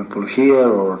against Liverpool here,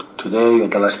 or today, or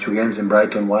the last 2 games in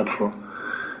Brighton, Watford.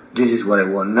 This is what I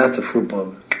want, not the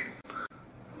football.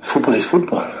 Football is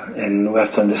football, and we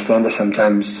have to understand that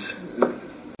sometimes,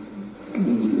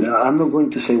 I'm not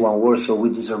going to say one word, so we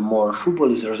deserve more.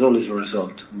 Football is a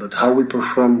result, but how we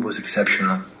performed was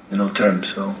exceptional,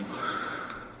 terms. So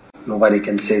nobody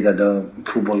can say that the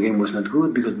football game was not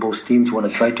good, because both teams want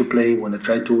to try to play, want to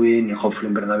try to win, and hopefully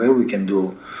in Bernabeu we can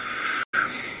do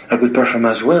a good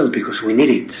performance as well, because we need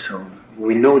it. So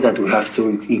we know that we have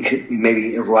to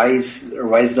maybe rise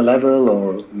the level,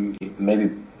 or maybe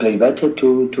play better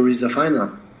to reach the final.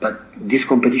 But this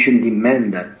competition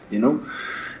demands that,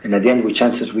 And at the end, with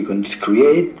chances we can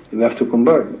create, we have to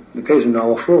convert. Because it's not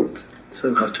our fault. So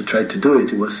we have to try to do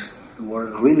it. It was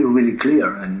really, really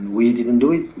clear, and we didn't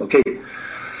do it. Okay.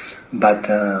 But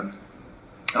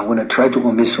I want to try to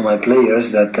convince my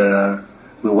players that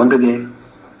we won the game,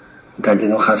 that they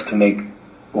don't have to make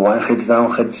one heads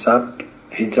down, heads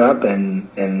up, and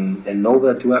know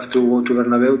that you have to go to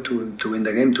Bernabeu to win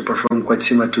the game, to perform quite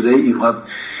similar today. You have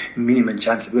minimum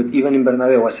chances. But even in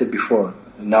Bernabeu, I said before,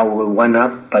 now we're 1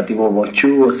 up, but if over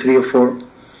 2 or 3 or 4,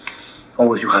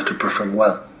 always you have to perform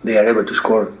well. They are able to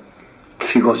score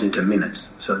 3 goals in 10 minutes,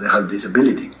 so they have this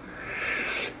ability.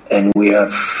 And we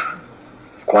have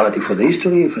quality for the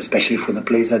history, especially for the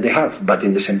players that they have. But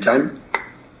in the same time,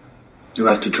 you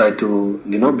have to try to,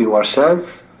 be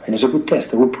ourselves, and it's a good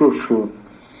test, a good proof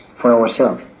for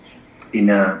ourselves in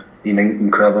an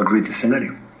incredible, great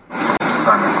scenario.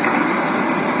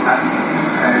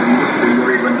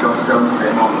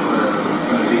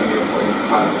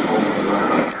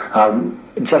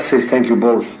 Just say thank you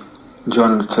both,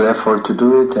 John, to the effort to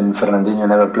do it, and Fernandinho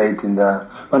never played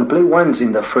played once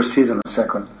in the first season or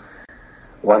second.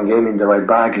 One game in the right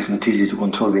back is not easy to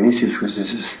control Vinicius, because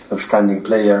he's an outstanding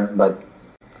player, but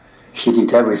he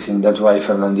did everything. That's why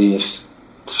Fernandinho is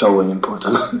so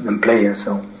important player.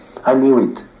 So I knew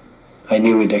it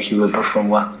that he will perform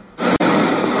well.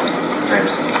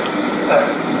 James.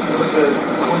 It was a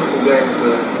wonderful game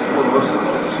for all of us.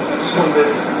 I just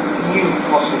wondered, you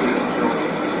possibly enjoyed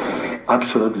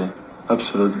it?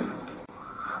 Absolutely.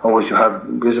 Always you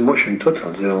have this emotion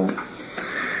total.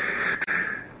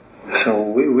 So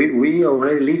we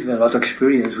already live a lot of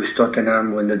experience with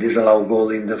Tottenham when the disallowed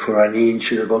goal for an inch,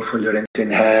 the goal from Llorente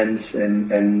in hands, and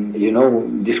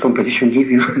this competition gives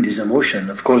you this emotion.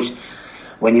 Of course,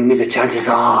 when you miss the chances,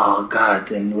 oh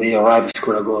God, and when you arrive and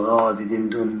score a goal, oh, they didn't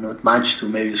do not much to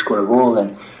maybe score a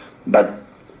goal, but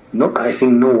no, I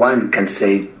think no one can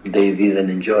say they didn't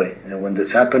enjoy. And when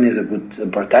this happens, it's a good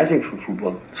advertising for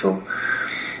football. So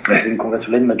I think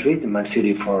congratulate Madrid and Man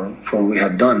City for what we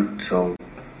have done. So.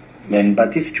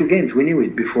 But it's 2 games. We knew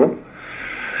it before.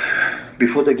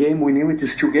 Before the game, we knew it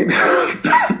is 2 games.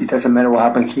 It doesn't matter what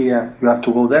happened here. You have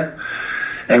to go there.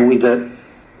 And with the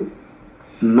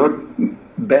not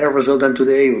better result than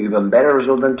today, or even better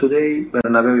result than today,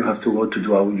 Bernabeu, you have to go to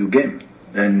do a new game.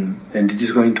 And it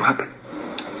is going to happen.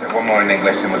 So one more in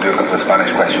English, and we'll do a couple of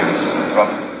Spanish questions. Rob?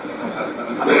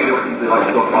 I think you like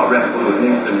to talk about Red Bull with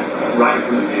Winston right in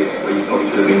front of you, where you thought it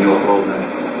should have been your fault, and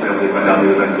really went down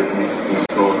the other end of the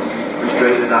scored.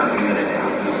 Frustrated that in the minute it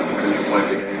happened at such a crucial point of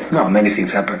the game. No, many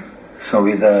things happen. So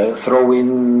with a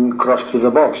throw-in cross to the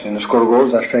box and score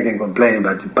goals, that's I can complain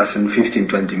about it passing 15,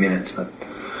 20 minutes. But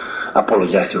I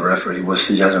apologize to the referee. It was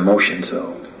just emotion.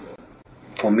 So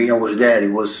for me, I was there.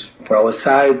 It was for our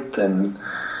side, and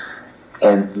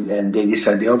they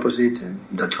decided the opposite, and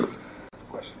that's all.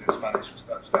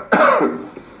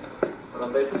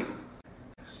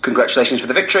 Congratulations for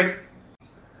the victory.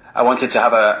 I wanted to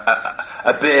have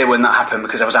a beer when that happened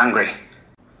because I was angry.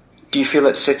 Do you feel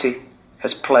that City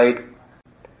has played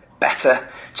better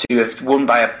to have won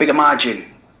by a bigger margin?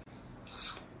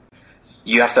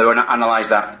 You have to analyse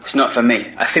that. It's not for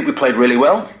me. I think we played really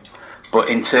well, but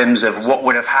in terms of what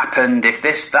would have happened if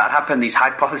this, that happened, these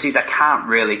hypotheses, I can't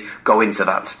really go into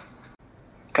that.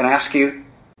 Can I ask you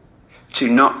to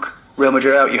knock Real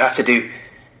Madrid out? You have to do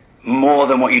more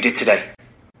than what you did today,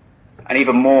 and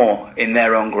even more in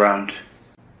their own ground.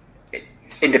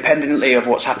 Independently of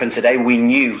what's happened today, we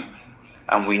knew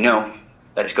and we know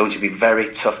that it's going to be a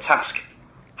very tough task.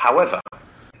 However,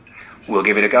 we'll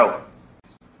give it a go.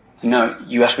 No,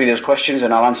 you ask me those questions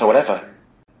and I'll answer whatever.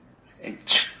 In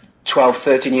 12,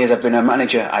 13 years I've been a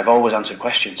manager, I've always answered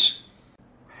questions.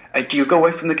 Do you go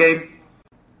away from the game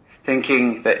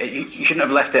thinking that you shouldn't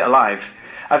have left it alive?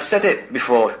 I've said it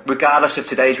before, regardless of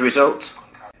today's result,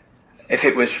 if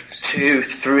it was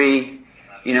 2-3,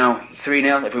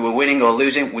 3-0, if we were winning or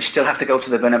losing, we still have to go to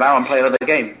the Bernabeu and play another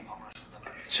game.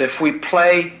 So if we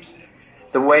play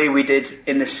the way we did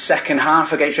in the second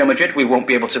half against Real Madrid, we won't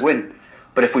be able to win.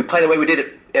 But if we play the way we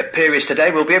did at periods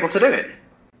today, we'll be able to do it.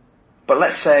 But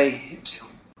let's say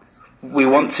we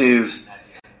want to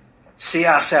see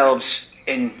ourselves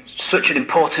in such an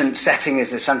important setting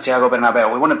as the Santiago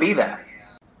Bernabeu. We want to be there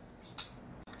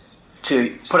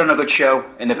to put on a good show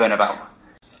in the Bernabeu.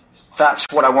 That's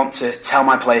what I want to tell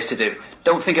my players to do.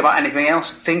 Don't think about anything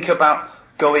else. Think about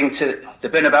going to the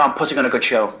Bernabeu and putting on a good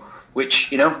show, which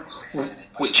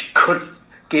could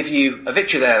give you a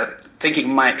victory there. Thinking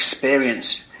of my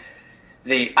experience,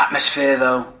 the atmosphere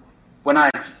though, when I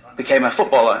became a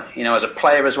footballer, as a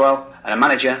player as well, and a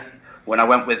manager, when I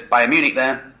went with Bayern Munich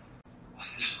there,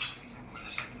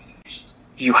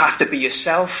 you have to be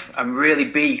yourself and really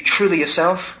be truly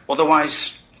yourself,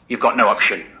 otherwise you've got no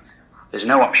option. There's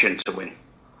no option to win.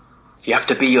 You have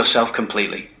to be yourself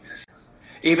completely.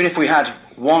 Even if we had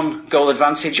 1 goal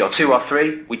advantage or 2 or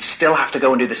 3, we'd still have to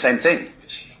go and do the same thing.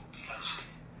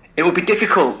 It would be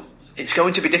difficult. It's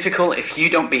going to be difficult if you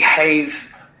don't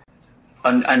behave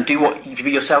and do what you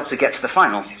be yourself to get to the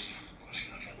final.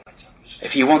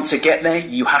 If you want to get there,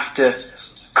 you have to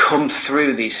come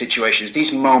through these situations,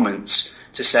 these moments,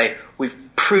 to say we've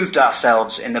proved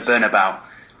ourselves in the Bernabeu,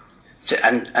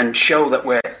 and show that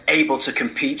we're able to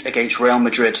compete against Real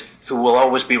Madrid, who will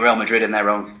always be Real Madrid in their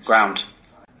own ground.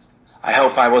 I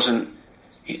hope I wasn't,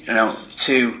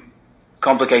 too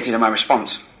complicated in my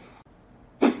response.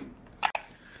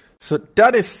 So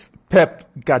that is Pep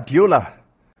Guardiola,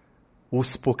 who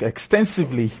spoke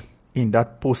extensively in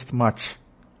that post-match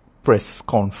press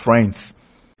conference.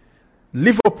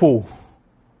 Liverpool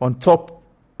on top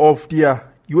of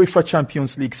their UEFA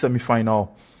Champions League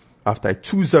semi-final after a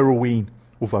 2-0 win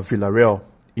over Villarreal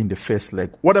in the first leg.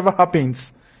 Whatever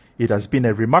happens, it has been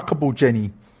a remarkable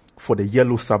journey for the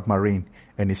Yellow Submarine,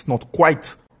 and it's not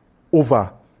quite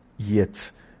over yet.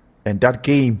 And that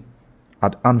game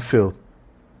at Anfield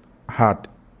had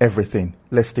everything.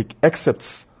 Let's take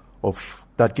excerpts of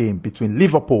that game between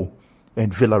Liverpool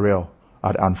and Villarreal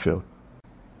at Anfield.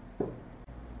 Is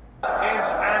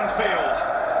Anfield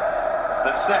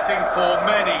the setting for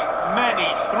many, many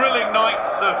thrilling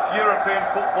nights of European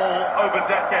football over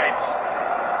decades?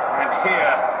 And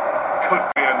here could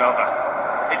be another.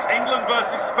 It's England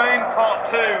versus Spain part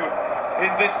 2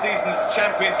 in this season's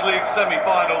Champions League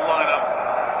semi-final lineup.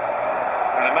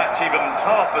 And a match even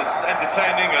half as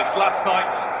entertaining as last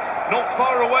night's, not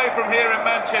far away from here in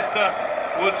Manchester,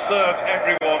 would serve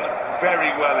everyone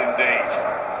very well indeed.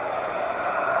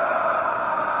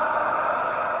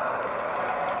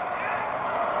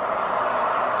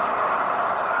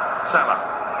 Salah.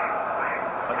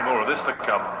 Plenty more of this to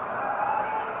come.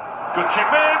 Good chip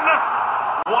in!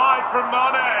 Wide from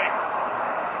Mane.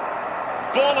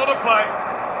 Ball on a play.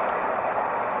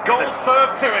 Goal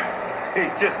served to him.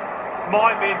 He's just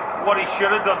miming what he should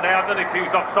have done now. I don't know if he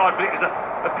was offside, but it was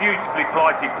a beautifully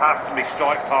flighted pass from his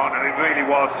strike partner. It really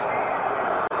was.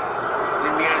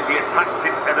 In the end, he attacked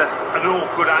it at an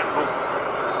awkward angle.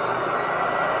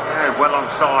 Yeah, well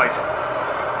onside.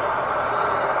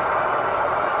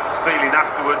 His feeling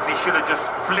afterwards, he should have just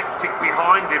flicked it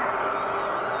behind him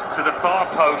to the far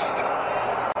post.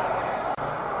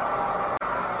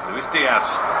 Luis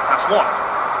Diaz, that's one.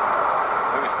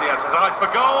 Luis Diaz has eyes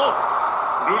for goal.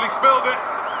 Rulli spilled it.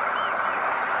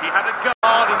 He had a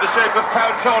guard in the shape of Pau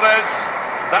Torres.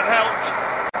 That helped.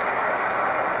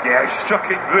 Yeah, he struck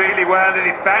it really well and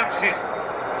it bounces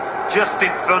just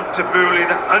in front of Rulli.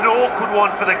 An awkward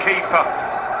one for the keeper.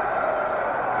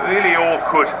 Really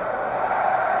awkward.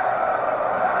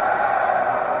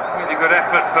 Really good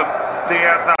effort from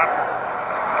Diaz, that.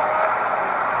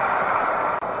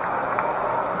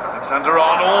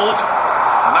 Alexander-Arnold.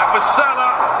 And that was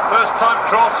Salah. First time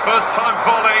cross, first time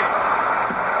volley.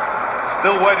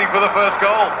 Still waiting for the first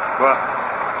goal. Well,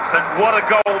 and what a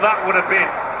goal that would have been.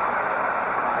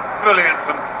 Brilliant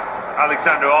from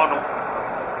Alexander-Arnold.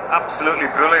 Absolutely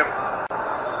brilliant.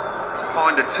 To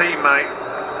find a teammate,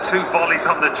 2 volleys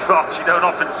on the trot, you don't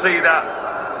often see that.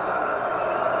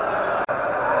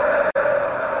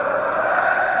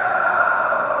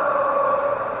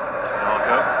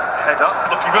 Thiago, head up,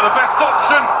 looking for the best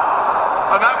option.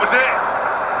 And that was it.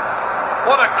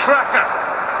 What a cracker.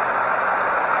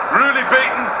 Really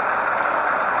beaten.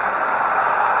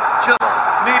 Just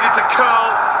needed to curl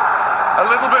a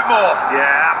little bit more.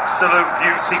 Yeah, absolute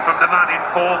beauty from the man in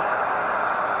form.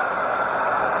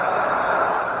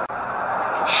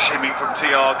 Shimmy from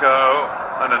Thiago.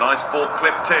 And a nice ball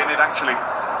clipped in. It actually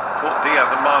caught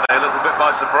Diaz and Mane a little bit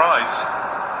by surprise.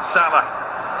 Salah.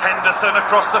 Henderson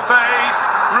across the face.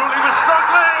 Rulli was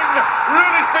struggling.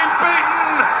 Rulli's been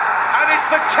beaten. And it's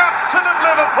the captain of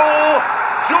Liverpool,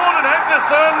 Jordan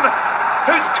Henderson,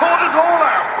 who's caught us all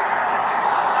out.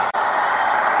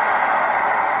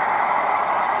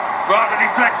 Well, the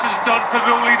deflection's done for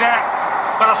Rulli there,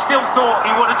 but I still thought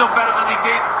he would have done better than he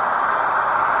did.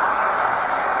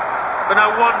 But no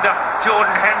wonder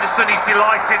Jordan Henderson is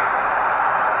delighted.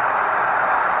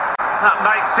 That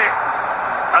makes it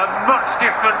a much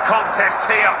different contest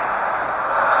here.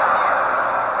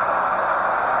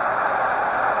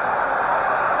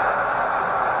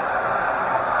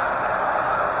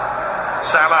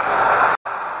 Salah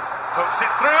puts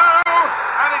it through,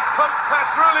 and it's pumped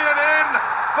past Rulli and in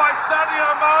by Sadio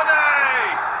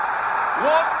Mane.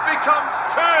 1 becomes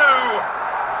 2.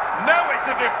 Now it's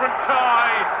a different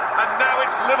tie, and now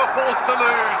it's Liverpool's to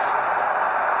lose.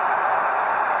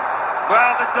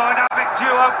 Well, the dynamic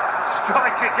duo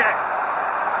strike again.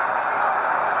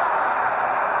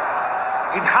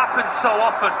 It happens so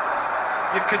often.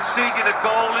 You're conceding a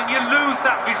goal and you lose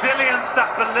that resilience,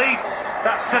 that belief,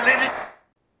 that solidity.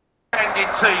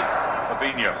 Ending team.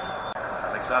 Fabinho.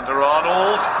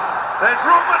 Alexander-Arnold. There's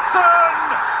Robertson!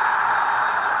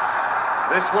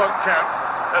 This won't count,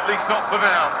 at least not for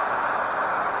now.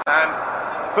 And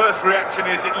first reaction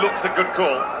is it looks a good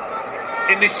call.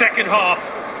 In the second half,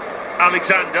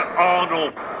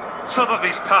 Alexander-Arnold. Some of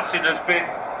his passing has been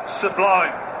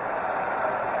sublime.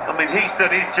 I mean, he's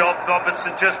done his job.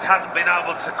 Robertson just hasn't been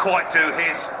able to quite do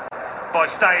his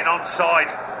by staying onside.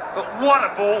 But what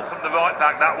a ball from the right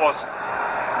back that was.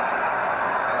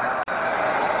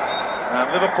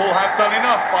 And Liverpool have done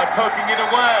enough by poking it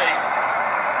away.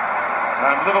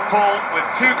 And Liverpool, with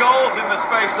 2 goals in the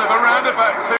space of around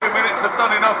about 2 minutes, have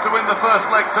done enough to win the first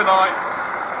leg tonight.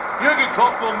 Jurgen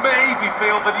Klopp will maybe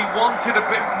feel that he wanted a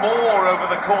bit more over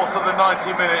the course of the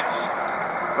 90 minutes.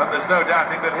 But there's no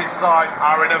doubting that his side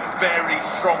are in a very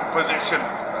strong position.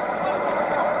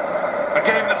 A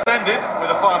game that's ended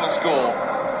with a final score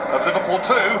of Liverpool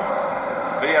 2,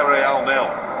 Villarreal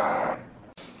 0.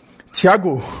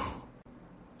 Thiago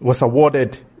was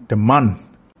awarded the Man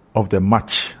of the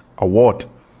Match award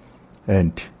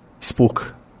and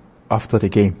spoke after the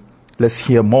game. Let's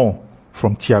hear more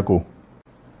from Thiago.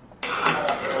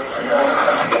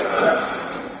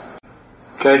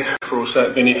 Okay, we're all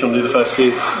set. Vinny, if you want to do the first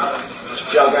few.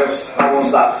 Thiago, how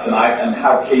was that tonight and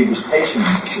how key was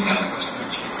patience tonight?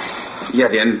 Yeah,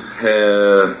 at the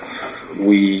end,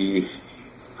 we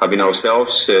have been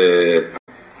ourselves.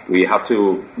 We have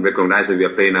to recognize that we are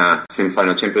playing a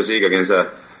semi-final Champions League against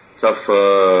a tough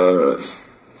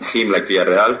team like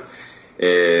Villarreal.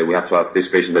 We have to have this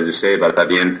patience, as you say, but at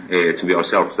the end, to be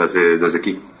ourselves, that's the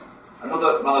key.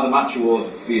 Another Man of the Match award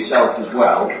for yourself as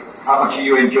well. How much are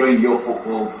you enjoying your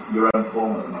football, your own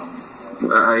form at the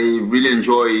moment? I really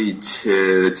enjoy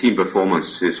the team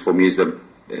performance. For me, is the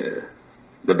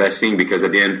best thing, because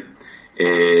at the end,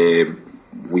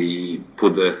 we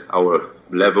put our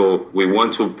level. We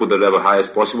want to put the level high as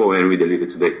possible, and we deliver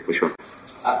today for sure.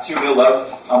 At 2-0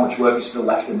 though, how much work is still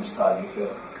left in this tie, do you feel?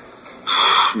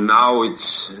 Now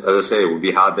it's, as I say, it will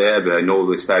be hard there, but I know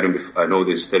this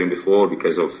stadium before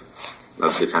because of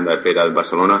the time that I played at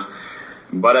Barcelona.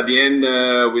 But at the end,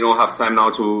 we don't have time now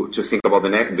to think about the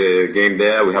game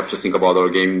there. We have to think about our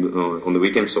game on the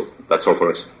weekend, so that's all for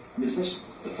us. Is this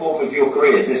the form of your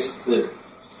career? Is this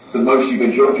the the most you've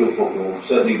enjoyed your football?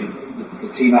 Certainly the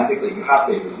team ethic that you have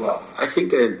here as well. I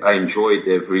think I enjoyed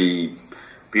every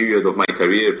period of my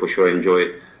career. For sure, I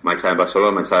enjoyed my time at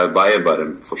Barcelona, my time at Bayern,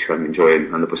 but for sure I'm enjoying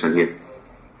 100% here.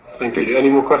 Thank you. Any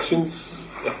more questions?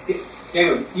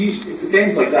 Yeah,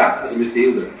 games like that as a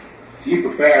midfielder, do you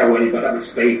prefer when you've got that much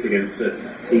space against a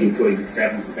team putting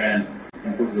 7 to 10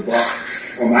 in front of the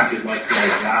box, or matches like today,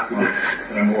 last night,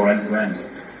 that are more end to end?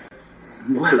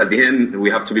 Well, at the end, we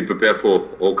have to be prepared for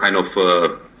all kind of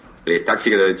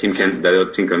tactics that the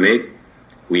other team can make.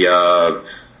 We have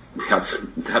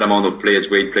that amount of players,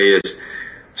 great players,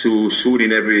 to suit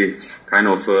in every kind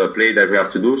of play that we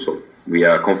have to do. So we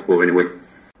are comfortable anyway.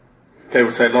 Okay,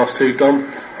 we'll take last two. Don.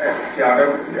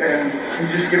 Thiago, can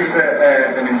you just give us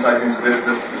an insight into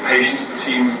the patience the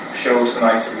team shows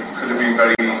tonight? It could have been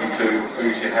very easy to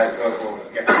lose your head or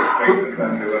get frustrated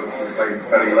and whoever was playing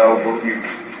very low, but you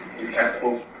kept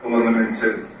pulling them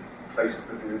into places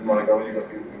that they didn't want to go, and you got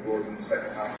people goals in the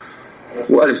second half.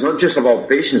 Well, it's not just about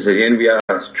patience. Again, we are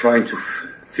trying to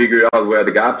figure out where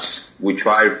the gaps. We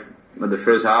tried in the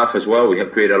first half as well. We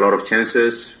have created a lot of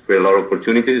chances, created a lot of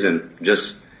opportunities, and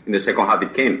just in the second half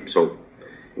it came. So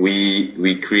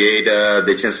we create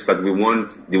the chances that we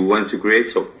want to create.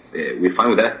 So we're fine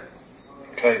with that.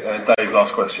 Okay, Dave,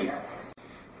 last question.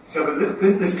 So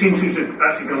this team seems to have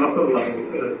actually gone up a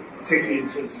level, particularly in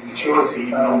terms of maturity,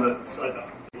 even on the side that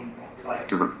one player.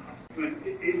 Mm-hmm.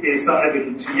 Is that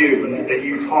evident to you, and are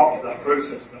you part of that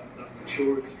process, that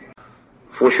maturity?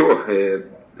 For sure.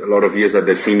 A lot of years that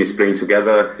the team is playing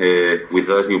together, with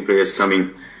us new players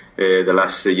coming the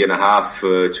last year and a half,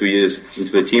 2 years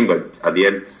into the team, but at the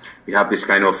end we have this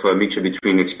kind of mixture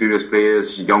between experienced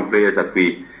players, young players, that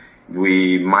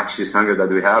we match this hunger that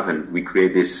we have, and we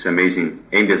create this amazing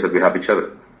ambience that we have each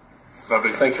other.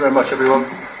 Lovely. Thank you very much, everyone.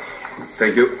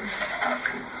 Thank you.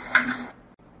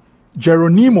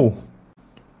 Geronimo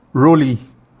Rowley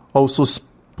also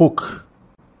spoke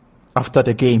after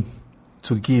the game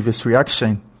to give his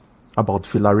reaction about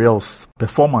Villarreal's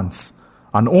performance.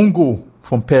 An own goal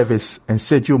from Pervis and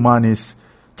Sergio Mane's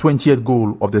 20th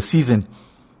goal of the season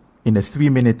in a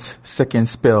 3-minute second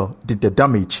spell did the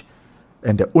damage,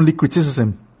 and the only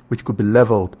criticism which could be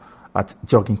leveled at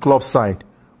Jurgen Klopp's side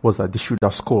was that they should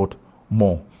have scored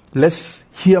more. Let's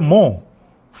hear more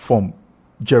from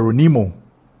Geronimo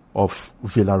of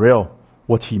Villarreal,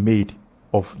 what he made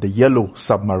of the Yellow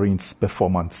Submarines'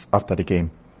 performance after the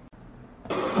game.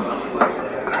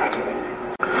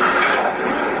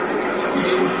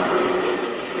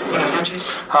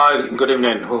 Hi, good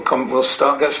evening. We'll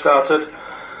get started.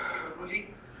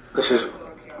 This is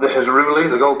Ruli,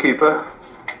 the goalkeeper.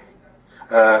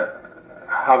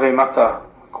 Javi Mata,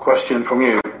 question from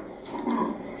you.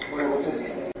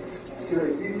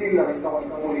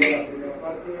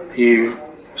 You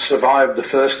survived the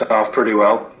first half pretty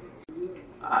well.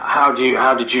 How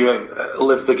did you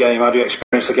live the game? How do you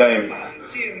experience the game?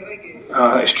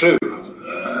 It's true.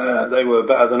 They were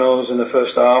better than us in the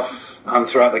first half and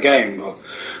throughout the game.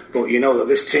 But you know that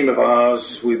this team of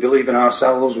ours, we believe in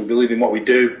ourselves, we believe in what we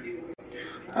do.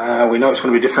 We know it's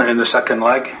going to be different in the second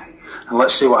leg. And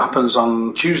let's see what happens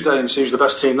on Tuesday and see who's the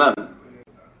best team then.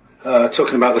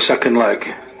 Talking about the second leg,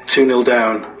 2-0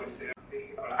 down.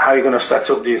 How are you going to set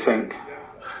up, do you think?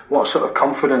 What sort of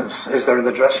confidence is there in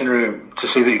the dressing room to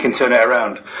see that you can turn it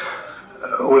around?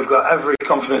 We've got every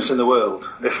confidence in the world.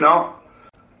 If not,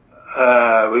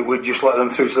 we would just let them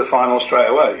through to the final straight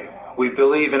away. We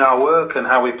believe in our work and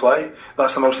how we play.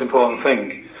 That's the most important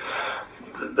thing.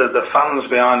 The fans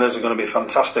behind us are going to be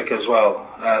fantastic as well.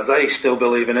 They still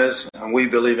believe in us and we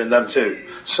believe in them too.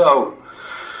 So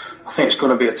I think it's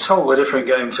going to be a totally different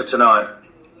game to tonight.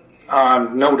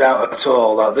 And no doubt at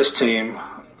all that this team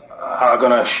are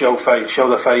going to show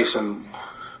their face and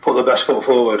put the best foot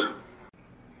forward.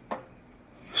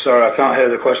 Sorry, I can't hear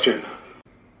the question.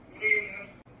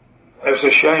 It's a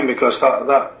shame because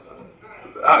that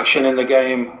action in the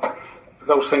game,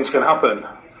 those things can happen.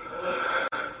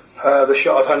 The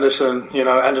shot of Henderson,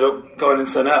 ended up going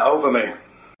into the net over me.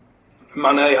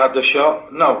 Mane had the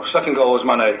shot. No, second goal was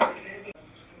Mane.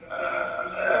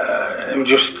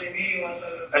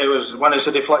 It was when it's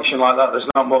a deflection like that, there's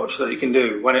not much that you can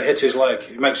do. When it hits his leg,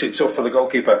 it makes it tough for the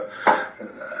goalkeeper.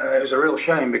 It was a real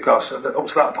shame because up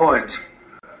to that point,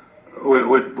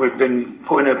 we'd been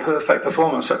putting a perfect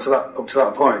performance up to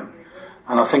that point.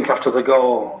 And I think after the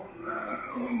goal,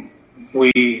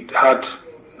 we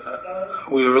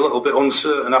were a little bit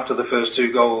uncertain after the first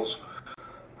two goals.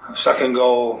 Second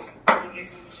goal,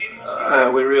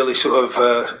 we really sort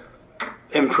of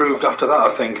improved after that, I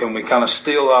think, and we kind of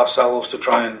steeled ourselves to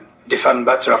try and defend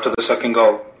better after the second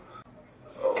goal.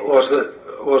 Was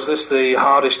was this the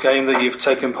hardest game that you've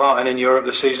taken part in Europe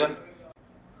this season?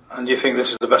 And do you think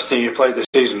this is the best team you've played this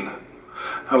season?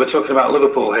 And we're talking about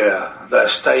Liverpool here, their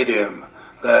stadium,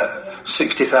 their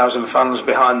 60,000 fans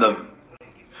behind them.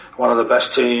 One of the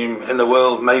best team in the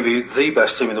world, maybe the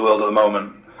best team in the world at the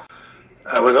moment.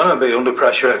 We're going to be under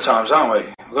pressure at times, aren't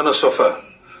we? We're going to suffer.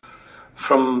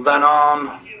 From then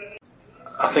on,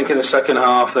 I think in the second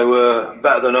half they were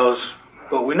better than us.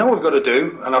 But we know what we've got to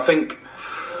do, and I think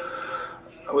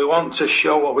we want to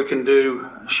show what we can do,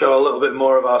 show a little bit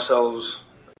more of ourselves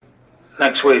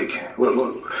next week. We're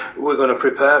going to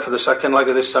prepare for the second leg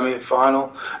of this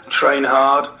semi-final, train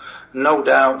hard. No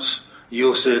doubts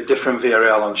you'll see a different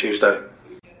Villarreal on Tuesday.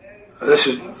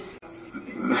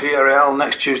 Villarreal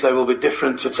next Tuesday will be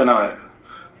different to tonight,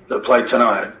 that played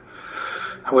tonight.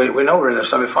 We know we're in a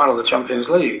semi-final of the Champions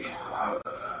League.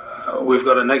 We've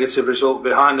got a negative result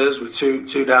behind us with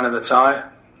two down in the tie.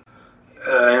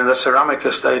 In the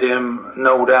Ceramica Stadium,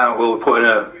 no doubt we'll put in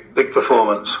a big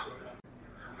performance.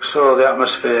 So the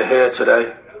atmosphere here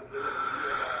today.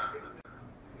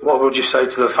 What would you say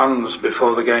to the fans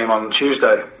before the game on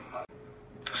Tuesday?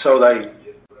 So they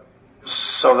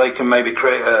can maybe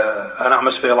create an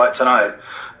atmosphere like tonight.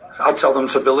 I'd tell them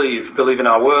to believe in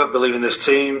our work, believe in this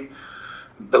team,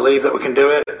 believe that we can do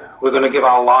it. We're going to give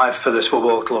our life for this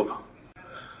football club.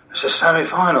 It's a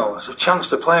semi-final. It's a chance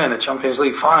to play in a Champions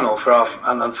League final for our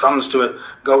and fans to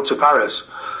go to Paris.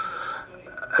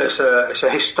 It's a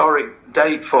historic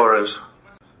date for us.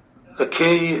 The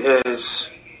key is,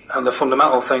 and the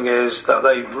fundamental thing is, that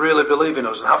they really believe in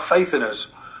us and have faith in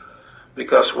us,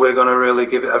 because we're going to really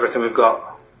give it everything we've got.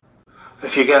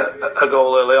 If you get a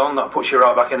goal early on, that puts you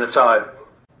right back in the tie.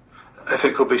 If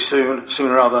it could be sooner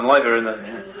rather than later,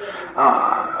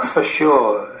 for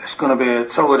sure, it's going to be a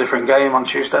totally different game on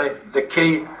Tuesday. The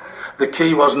key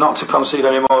was not to concede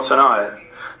any more tonight.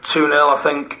 2-0, I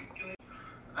think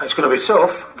it's going to be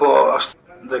tough, but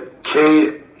the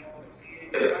key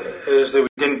is that we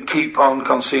didn't keep on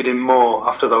conceding more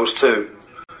after those two.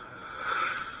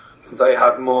 They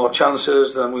had more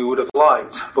chances than we would have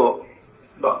liked, but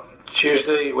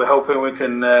Tuesday we're hoping we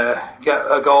can get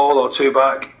a goal or two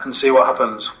back and see what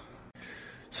happens.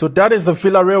 So that is the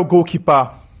Villarreal goalkeeper,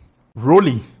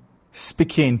 Rolly,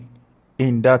 speaking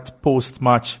in that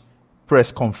post-match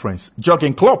press conference.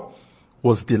 Jurgen Klopp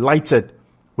was delighted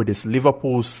with his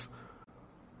Liverpool's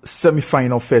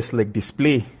semi-final first leg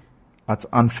display at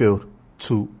Anfield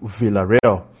to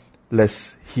Villarreal.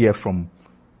 Let's hear from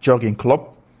Jurgen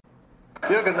Klopp.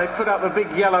 Jurgen, they put up a big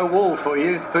yellow wall for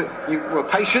you, but you were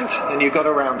patient and you got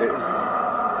around it.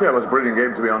 Yeah, it was a brilliant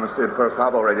game, to be honest. In the first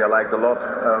half already, I liked a lot.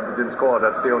 We didn't score.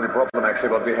 That's the only problem, actually,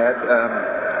 what we had.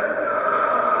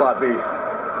 But we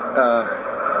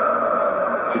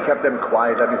kept them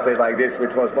quiet, let me say it like this,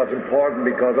 which was what's important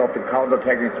because of the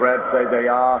counter-attacking threat they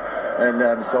are.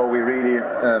 And so we really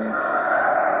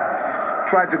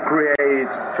tried to create,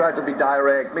 tried to be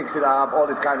direct, mix it up, all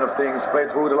these kind of things, play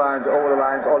through the lines, over the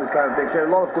lines, all these kind of things. There are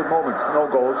a lot of good moments, no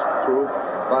goals, true.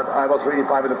 But I was really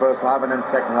fine with the first half, and then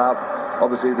second half,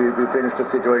 obviously we finished the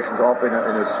situations up in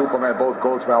a Superman. Both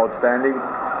goals were outstanding.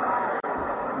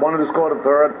 Wanted to score the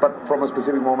third, but from a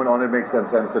specific moment on, it makes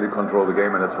sense that we control the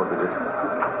game, and that's what we did.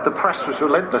 The press was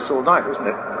relentless all night, wasn't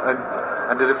it?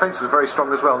 And the defence was very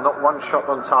strong as well. Not one shot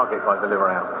on target by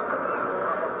Villarreal.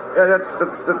 Yeah, that's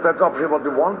obviously what we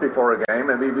want before a game,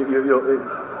 and in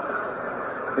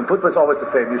football it's always the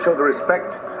same. You show the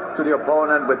respect to the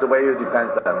opponent with the way you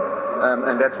defend them,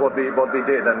 and that's what we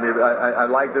did, and I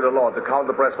liked it a lot. The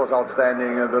counter press was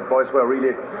outstanding, and the boys were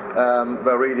really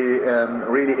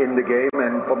in the game,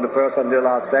 and from the first until the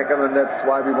last second, and that's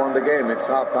why we won the game. It's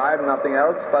half time, nothing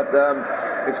else, but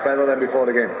it's better than before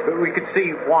the game. But we could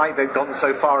see why they've gone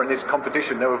so far in this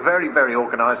competition. They were very, very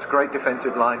organised, great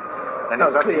defensive line. And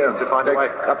it's up to you to find a way.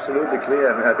 Absolutely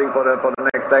clear. And I think for the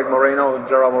next leg,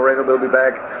 Gerard Moreno will be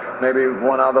back. Maybe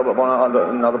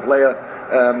another player.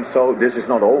 So this is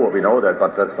not over. We know that,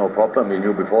 but that's no problem. We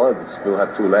knew before we'll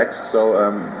have two legs. So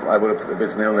I would have, if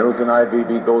it's 0-0 tonight, we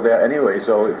go there anyway.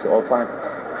 So it's all fine.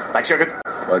 Thanks, Jurgen.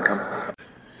 Welcome.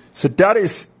 So that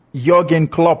is Jurgen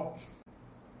Klopp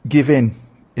giving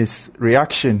his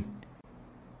reaction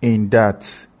in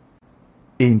that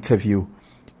interview.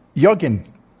 Jurgen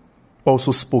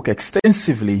also spoke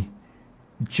extensively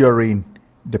during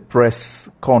the press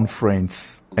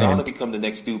conference. Going to become the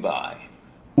next Dubai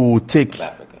of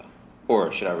Africa,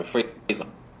 or should I rephrase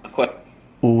my question?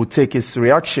 Who will take his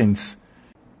reactions.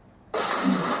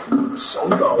 So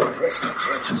long press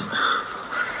conference.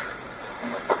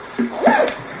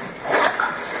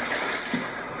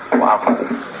 Wow.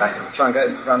 Try and get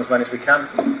around as many as we can.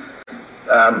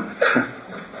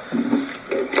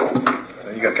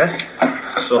 Okay.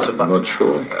 Sorted back. Not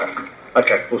sure.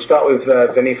 Okay, we'll start with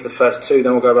Vinny for the first two,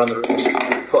 then we'll go around the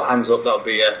room. Put hands up, that'll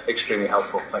be extremely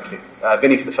helpful. Thank you.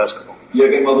 Vinny for the first couple.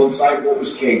 Jürgen, well done tonight. What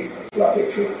was key to that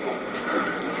victory?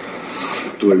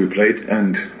 The way we played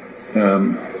and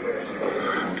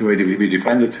the way we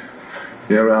defended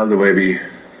Villarreal, the way we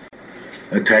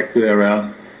attacked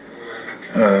Villarreal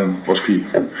was key.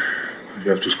 You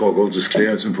have to score goals, it's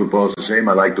clear. It's in football, it's the same.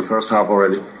 I like the first half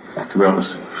already, to be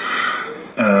honest.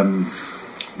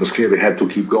 It was clear we had to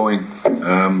keep going.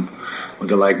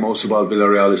 What I like most about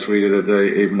Villarreal is really that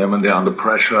they, even when they're under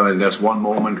pressure, and there's one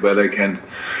moment where they can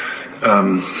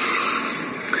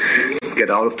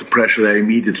get out of the pressure, they're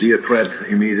immediately a threat,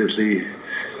 immediately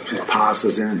just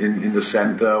passes in the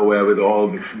center, where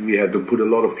we had to put a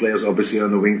lot of players obviously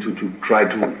on the wing to try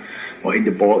to, or in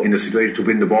the situation to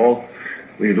win the ball.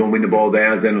 When you don't win the ball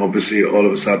there, then obviously all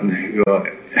of a sudden you are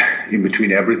in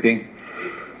between everything.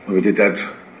 And we did that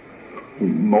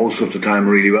most of the time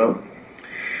really well.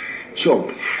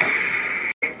 So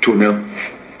 2-0,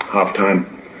 half time,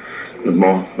 not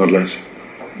more, not less.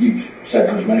 You've said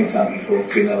to us many times before,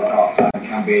 2-0 at half time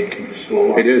can be a difficult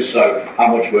score. It is. So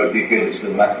how much work do you feel is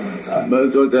still left in the time? Well,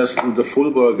 the full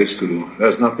work is to do.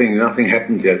 There's nothing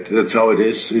happened yet. That's how it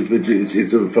is.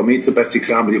 For me, it's the best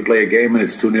example. You play a game and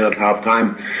it's 2-0 at half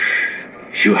time.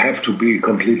 You have to be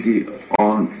completely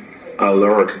on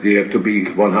alert. You have to be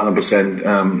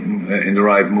 100% in the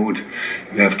right mood.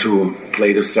 You have to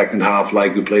play the second half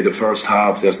like you play the first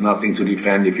half. There's nothing to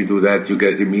defend. If you do that, you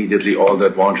get immediately all the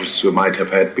advantages you might have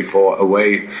had before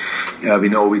away. We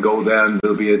know we go there and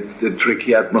there'll be a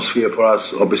tricky atmosphere for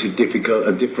us. Obviously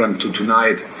different to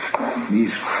tonight.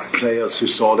 These players who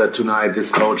saw that tonight, this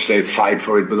coach, they fight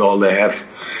for it with all they have.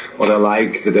 What I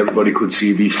like that everybody could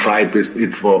see, we fight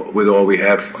with all we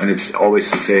have, and it's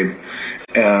always the same.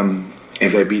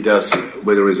 If they beat us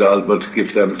with a result, but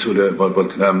give them to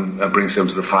what brings them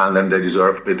to the final, then they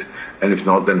deserve it. And if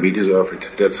not, then we deserve it.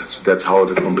 That's how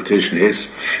the competition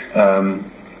is.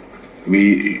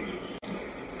 We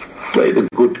played a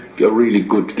really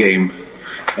good game,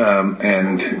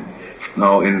 and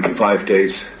now in 5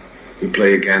 days we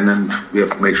play again, and we have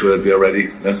to make sure that we are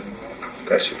ready.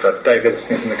 Okay, super. David,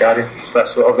 from the Guardian.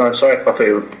 That's what I'm going. Sorry, I thought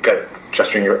you were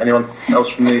gesturing you. Anyone else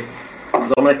from the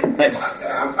Dominic next?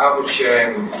 How much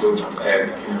can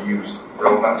you use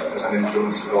Roma as an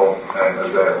influence or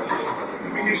as a?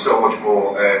 I mean, you're so much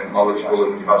more knowledgeable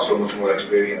and you've had so much more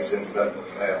experience since then.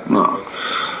 No,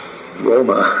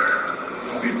 Roma.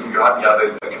 You had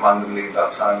a commanding lead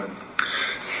that time.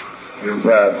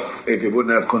 Well, if we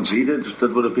wouldn't have conceded,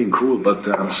 that would have been cool.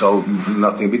 But so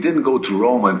nothing. We didn't go to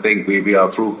Rome and think we are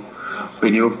through. We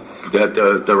knew that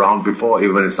the round before,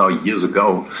 even when it's now years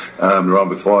ago, the round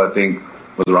before, I think,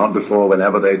 was the round before,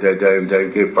 whenever they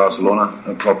gave Barcelona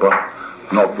a proper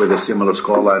knock with a similar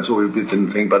scoreline. So we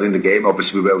didn't think, but in the game,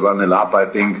 obviously, we were running up, I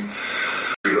think.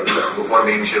 What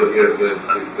means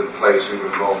the players who were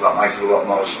involved, that might be a lot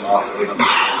more smarter.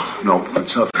 No,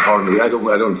 it's not hardly. I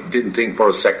didn't think for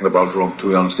a second about Rome, to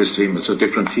be honest. This team, it's a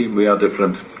different team. We are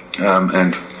different,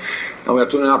 and now we are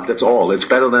turning up. That's all. It's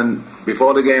better than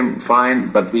before the game.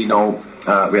 Fine, but we know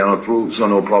we are not through, so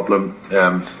no problem.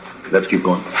 Let's keep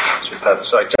going. Superb.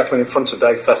 Sorry, gentlemen in front of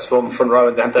Dave first of all, front row,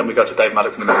 and then we go to Dave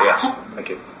Maddock from the Yes. Thank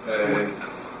you.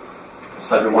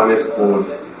 Sadio Mane scored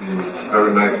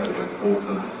very nice and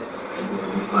important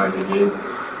this night again.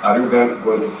 Are you then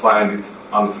going to find it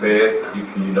unfair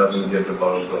if he doesn't get the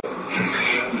ball?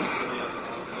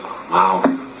 Wow.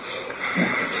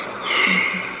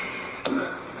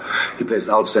 He plays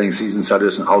an outstanding season. Sadio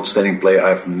is an outstanding player. I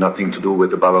have nothing to do with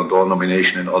the Ballon d'Or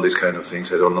nomination and all these kind of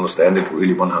things. I don't understand it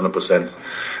really 100%.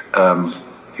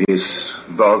 He is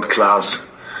world class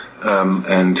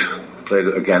and played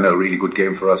again a really good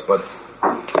game for us, but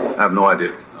I have no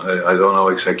idea. I don't know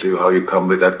exactly how you come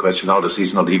with that question. Now the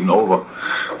season's not even over.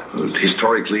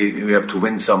 Historically, you have to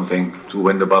win something to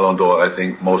win the Ballon d'Or. I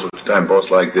think most of the time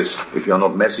was like this. If you're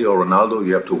not Messi or Ronaldo,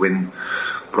 you have to win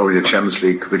probably the Champions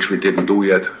League, which we didn't do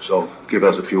yet. So give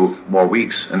us a few more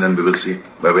weeks and then we will see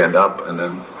where we end up. And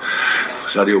then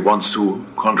Sadio wants to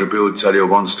contribute, Sadio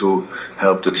wants to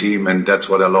help the team, and that's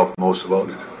what I love most about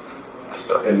it.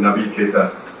 And Naby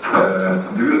Keita,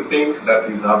 do you think that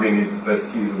he's having his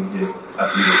best season here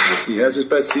at Liverpool? He has his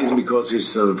best season because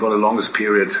he's for the longest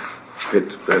period fit.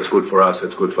 That's good for us,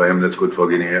 that's good for him, that's good for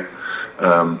Guinea.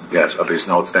 Yes, but he's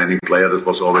an outstanding player. That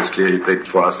was always clear. He played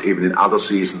for us even in other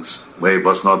seasons where he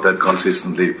was not that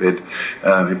consistently fit.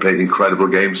 He played incredible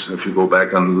games. If you go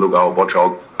back and watch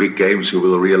our big games, you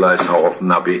will realize how often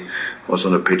Naby was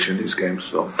on the pitch in these games.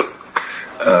 So,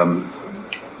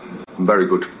 very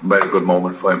good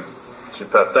moment for him.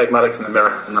 Superb. Dave Maddock from the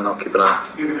Mirror, and then I'll keep an eye.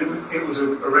 It was a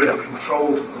really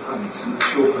controlled performance, and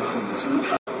it's your performance, and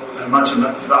I imagine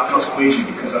that must please you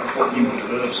because that's what you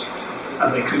deserve.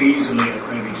 And they could easily have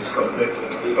maybe just got a bit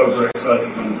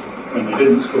overexcited when they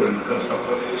didn't score in the first half,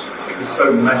 but it was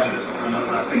so measured, and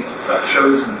I think that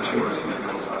shows maturity.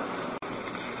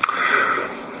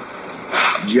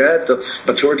 Yeah, that's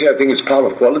maturity. I think it's part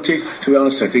of quality. To be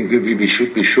honest, I think we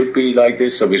should be like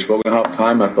this. So we spoke in half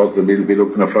time. I thought that we'll be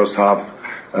looking the first half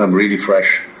really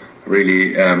fresh,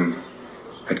 really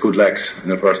had good legs in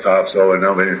the first half. So I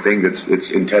know I think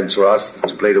it's intense for us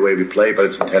to play the way we play, but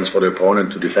it's intense for the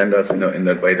opponent to defend us in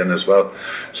that way then as well.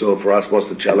 So for us was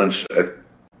the challenge.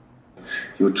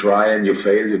 You try and you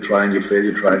fail. You try and you fail.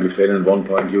 You try and you fail. And at one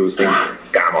point you think,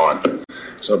 come on.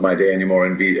 It's not my day anymore,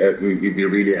 and we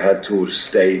really had to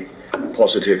stay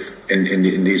positive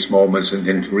in these moments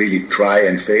and really try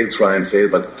and fail,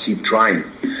 but keep trying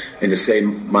in the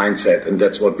same mindset, and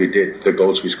that's what we did. The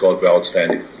goals we scored were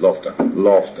outstanding. Loved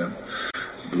them.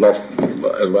 Loved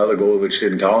as well the goal which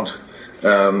didn't count.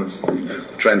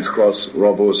 Trent's cross,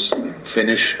 Robbo's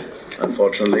finish,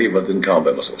 unfortunately, but didn't count.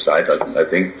 That was offside, I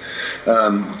think.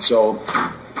 So,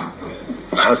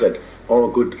 how's that? All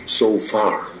good so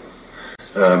far.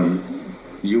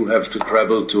 You have to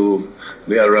travel to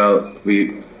Villarreal.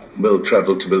 We will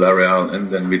travel to Villarreal, and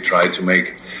then we try to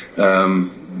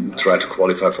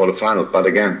qualify for the final. But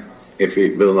again, if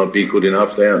we will not be good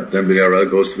enough there, then Villarreal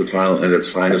goes to the final, and that's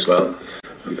fine as well.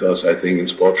 Because I think in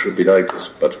sport should be like this.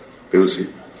 But we will see.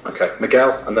 Okay,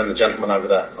 Miguel, and then the gentleman over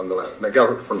there on the left.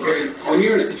 Miguel, front row. When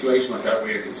you're in a situation like that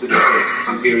where you're considered a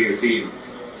superior team,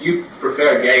 do you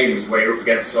prefer games where you're up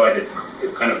against a side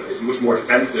that kind of is much more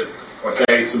defensive? Or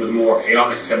say some of the more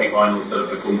chaotic semi-finals that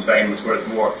have become famous, where it's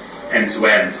more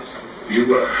end-to-end.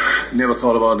 Never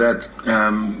thought about that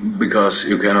because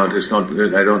you cannot. It's not.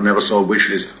 I never saw a wish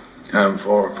list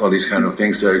for these kind of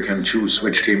things. There you can choose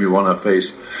which team you want to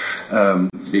face.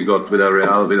 We got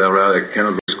Villarreal.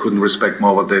 I couldn't respect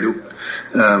more what they do.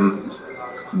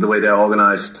 The way they're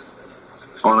organized,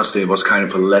 honestly, it was kind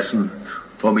of a lesson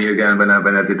for me again when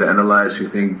I did the analyze. You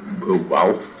think, oh,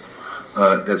 wow.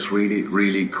 That's really,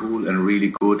 really cool and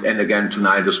really good. And again,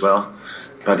 tonight as well.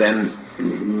 But then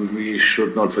we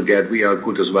should not forget we are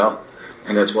good as well.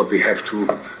 And that's what we have to.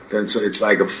 Then so it's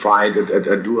like a fight,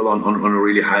 a duel on a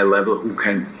really high level. Who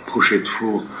can push it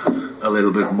through a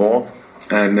little bit more?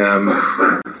 And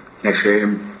next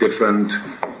game,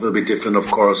 will be different, of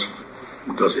course,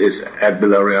 because it's at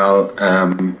Villarreal.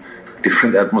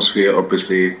 Different atmosphere,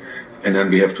 obviously. And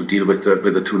then we have to deal with the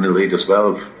 2-0 lead as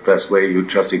well. Best way, you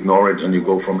just ignore it and you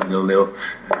go from 0-0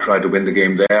 and try to win the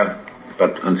game there.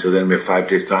 But until then, we have 5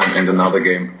 days time and another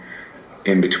game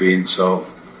in between. So,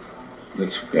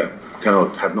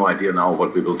 cannot have no idea now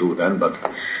what we will do then. But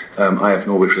I have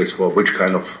no wish list for which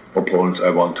kind of opponents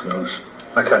I want, to be honest.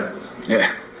 Okay.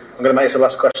 Yeah. I'm going to make the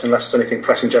last question unless there's anything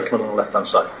pressing, gentleman on the left-hand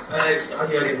side.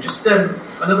 Just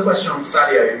another question on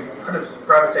Sadio. You kind of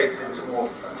gravitated into more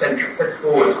centre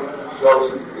forward role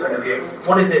since the turn of the year.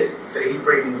 What is it that he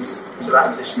brings to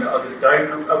that position that others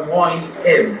don't, and why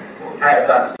him out of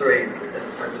that three is the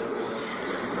difference?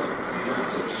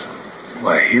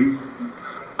 Why him?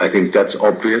 I think that's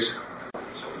obvious.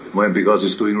 Well, because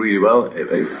he's doing really well.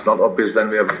 If it's not obvious, then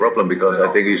we have a problem. Because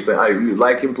I think you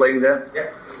like him playing there.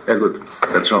 Yeah. Yeah, good.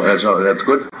 That's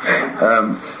good.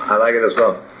 I like it as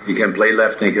well. He can play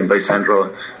left and he can play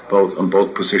central, on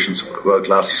both positions. World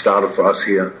class. He started for us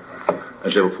here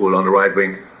at Liverpool on the right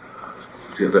wing.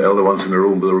 The elder ones in the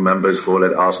room will remember his goal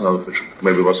at Arsenal, which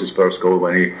maybe was his first goal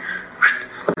when he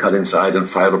cut inside and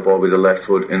fired the ball with the left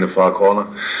foot in the far corner.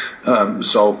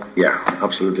 So yeah,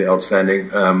 absolutely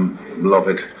outstanding. Love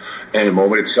it. Any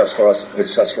moment, it's just for us.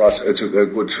 It's a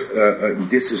good.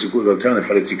 This is a good alternative,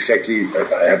 but it's exactly.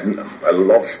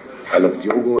 I love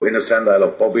Diogo in the center. I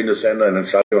love Bobby in the center, and then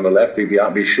Sadio on the left.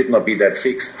 We should not be that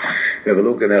fixed. We have a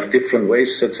look and have different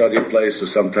ways that Sadio plays. So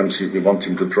sometimes we want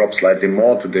him to drop slightly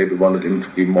more. Today we wanted him to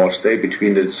be more stay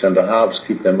between the center halves,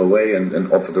 keep them away,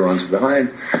 and offer the runs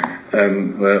behind.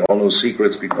 All those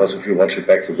secrets, because if you watch it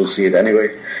back, you will see it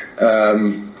anyway.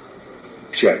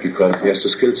 Because he has the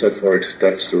skill set for it.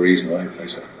 That's the reason why he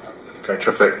plays it. Okay,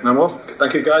 terrific. No more?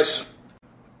 Thank you, guys.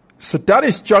 So that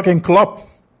is Jurgen Klopp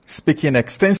speaking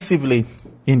extensively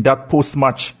in that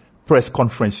post-match press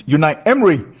conference. Unai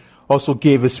Emery also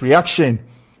gave his reaction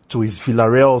to his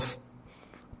Villarreal's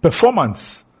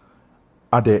performance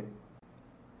at the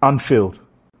Anfield,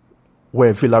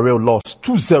 where Villarreal lost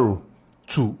 2-0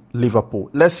 to Liverpool.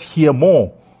 Let's hear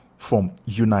more from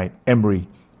Unai Emery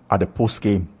at the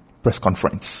post-game press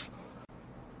conference.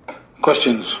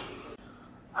 Questions?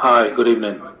 Hi, good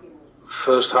evening.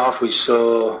 First half we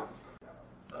saw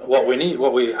what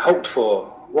we hoped for.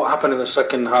 What happened in the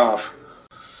second half?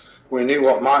 We knew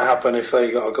what might happen if they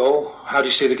got a goal. How do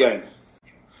you see the game?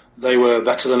 They were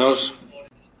better than us.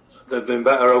 They've been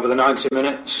better over the 90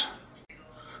 minutes.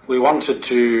 We wanted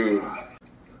to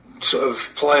sort of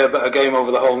play a better game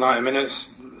over the whole 90 minutes,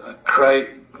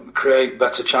 create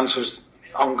better chances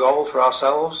on goal for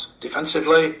ourselves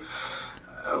defensively.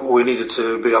 We needed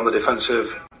to be on the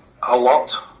defensive a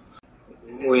lot.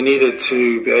 We needed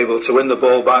to be able to win the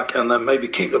ball back and then maybe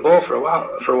keep the ball for a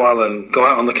while and go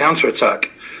out on the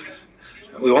counter-attack.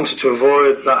 We wanted to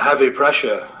avoid that heavy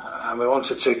pressure, and we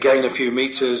wanted to gain a few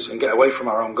metres and get away from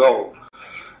our own goal,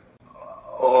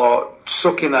 or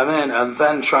sucking them in and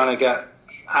then trying to get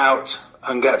out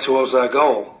and get towards their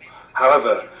goal.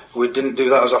 However, we didn't do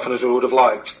that as often as we would have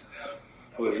liked.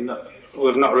 We've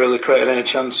not really created any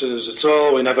chances at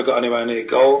all. We never got anywhere near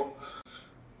goal.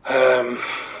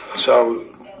 So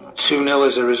 2-0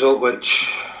 is a result which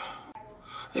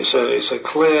it's a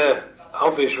clear,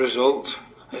 obvious result.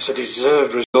 It's a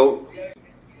deserved result.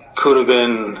 Could have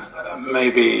been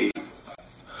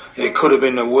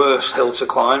a worse hill to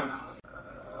climb.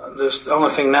 The only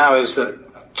thing now is that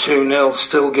 2-0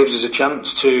 still gives us a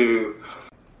chance to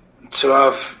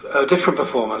have a different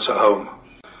performance at home.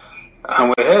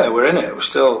 And we're here, we're in it, we're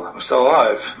still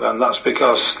alive. And that's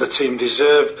because the team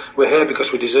we're here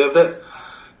because we deserved it.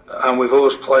 And we've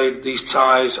always played these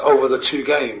ties over the 2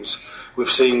 games. We've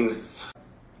seen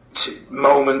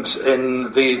moments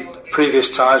in the previous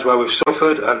ties where we've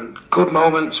suffered, and good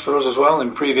moments for us as well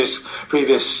in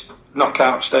previous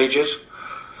knockout stages.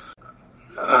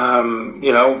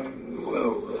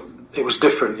 It was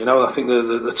different. I think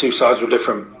the 2 sides were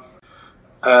different.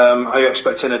 Are you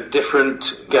expecting a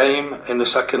different game in the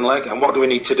second leg? And what do we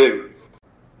need to do?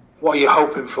 What are you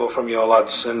hoping for from your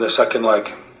lads in the second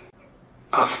leg?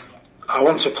 I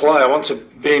want to play. I want to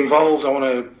be involved. I want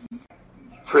to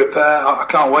prepare. I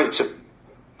can't wait to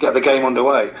get the game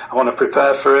underway. I want to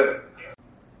prepare for it.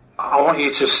 I want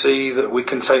you to see that we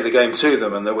can take the game to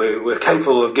them and that we're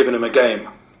capable of giving them a game.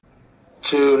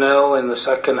 2-0 in the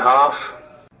second half.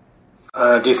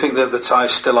 Do you think that the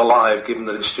tie's still alive, given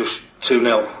that it's just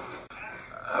 2-0?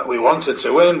 We wanted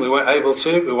to win. We weren't able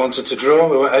to. We wanted to draw.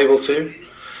 We weren't able to.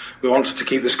 We wanted to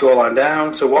keep the scoreline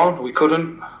down to 1. We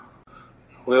couldn't.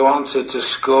 We wanted to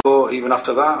score even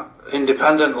after that,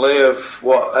 independently of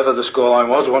whatever the scoreline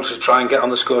was. We wanted to try and get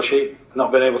on the score sheet.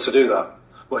 Not been able to do that.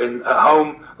 But at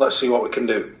home, let's see what we can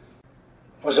do.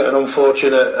 Was it an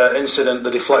unfortunate incident, the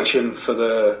deflection for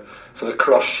the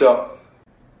cross shot?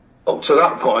 Up to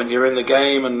that point, you're in the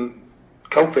game and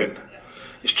coping.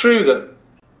 It's true that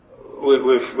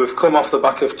we've come off the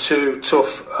back of 2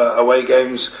 tough away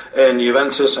games in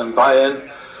Juventus and Bayern,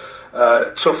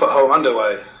 tough at home and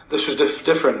away. This was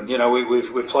different.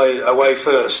 We played away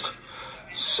first,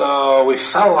 so we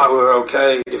felt like we were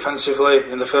okay defensively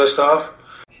in the first half.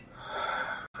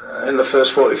 In the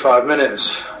first 45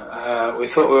 minutes, we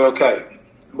thought we were okay.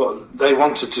 But they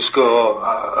wanted to score,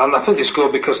 and I think they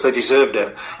scored because they deserved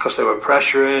it, because they were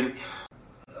pressuring.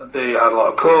 They had a lot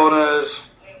of corners,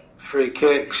 free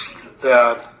kicks. They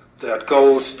had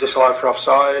goals disallowed for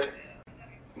offside.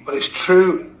 But it's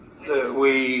true that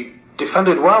we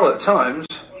defended well at times,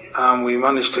 and we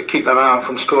managed to keep them out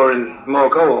from scoring more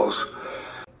goals.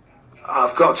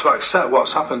 I've got to accept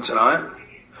what's happened tonight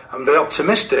and be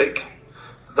optimistic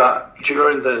that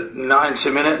during the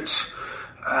 90 minutes.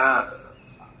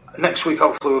 Next week,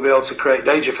 hopefully, we'll be able to create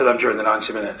danger for them during the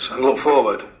 90 minutes and look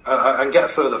forward and get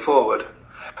further forward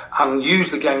and use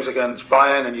the games against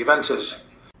Bayern and Juventus,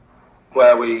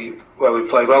 where we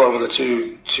played well over the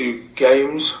two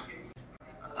games,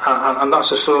 and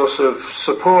that's a source of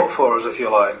support for us, if you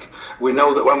like. We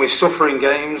know that when we suffer in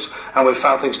games and we've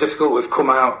found things difficult, we've come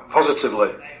out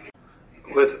positively.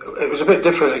 It was a bit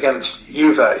different against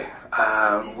Juve.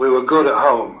 We were good at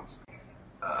home.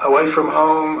 Away from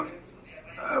home,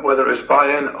 whether it was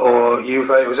Bayern or Juve,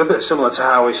 it was a bit similar to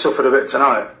how we suffered a bit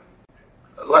tonight.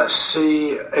 Let's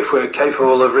see if we're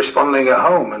capable of responding at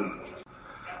home, and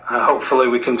hopefully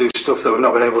we can do stuff that we've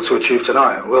not been able to achieve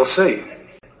tonight. We'll see.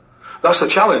 That's the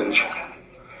challenge.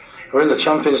 We're in the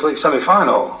Champions League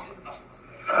semi-final.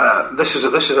 This is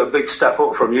a big step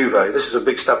up from Juve. This is a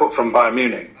big step up from Bayern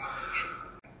Munich.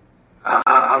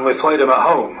 And we've played them at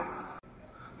home.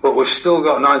 But we've still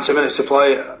got 90 minutes to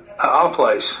play at our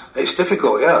place. It's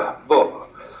difficult, yeah, but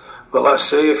let's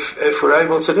see if we're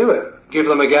able to do it. Give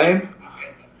them a game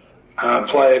and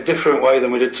play a different way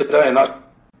than we did today. And that's...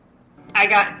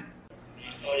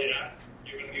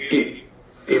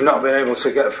 You've not been able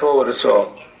to get forward at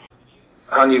all.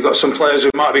 And you've got some players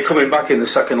who might be coming back in the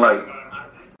second leg.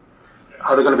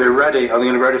 Are they going to be ready? Are they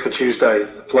going to be ready for Tuesday?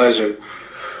 The players who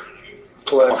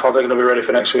play off, are they going to be ready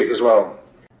for next week as well?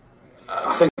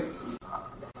 I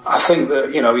think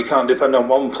that, you know, you can't depend on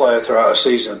one player throughout a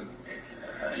season.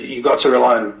 You've got to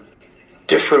rely on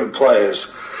different players.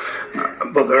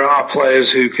 But there are players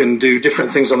who can do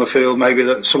different things on the field, maybe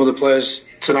that some of the players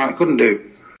tonight couldn't do.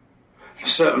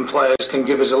 Certain players can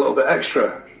give us a little bit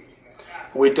extra.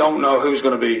 We don't know who's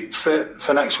going to be fit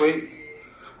for next week.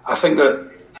 I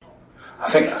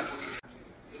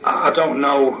don't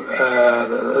know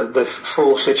the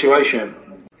full situation,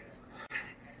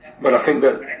 but I think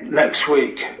that next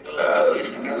week,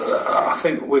 I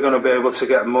think we're going to be able to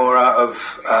get more out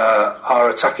of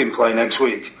our attacking play next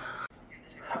week.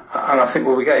 And I think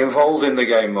we'll get involved in the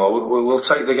game more. We'll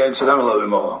take the game to them a little bit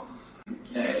more.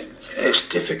 It's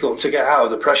difficult to get out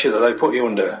of the pressure that they put you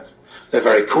under. They're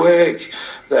very quick,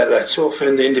 they're tough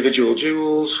in the individual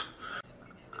duels.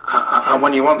 And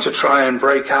when you want to try and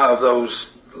break out of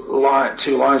those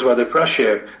two lines where they press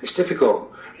you, it's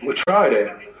difficult. We tried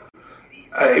it.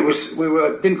 We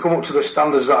didn't come up to the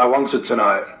standards that I wanted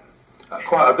tonight.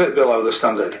 Quite a bit below the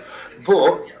standard.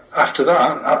 But after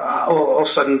that, all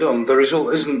said and done, the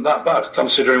result isn't that bad,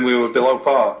 considering we were below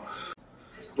par.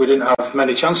 We didn't have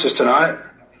many chances tonight,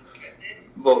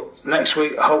 but next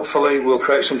week, hopefully, we'll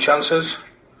create some chances.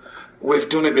 We've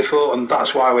done it before, and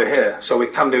that's why we're here, so we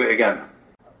can do it again.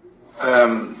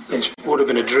 It would have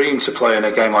been a dream to play in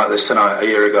a game like this tonight a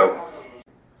year ago.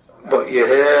 But you're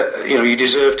here, you know, you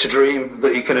deserve to dream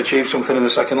that you can achieve something in the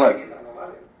second leg.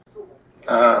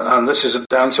 And this is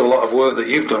down to a lot of work that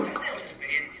you've done.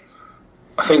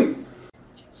 I think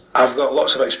I've got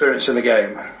lots of experience in the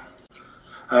game,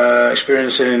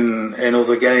 experience in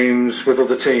other games with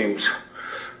other teams.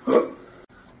 But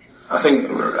I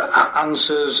think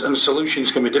answers and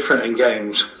solutions can be different in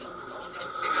games.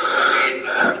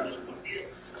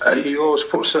 You always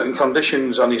put certain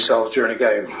conditions on yourself during a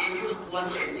game.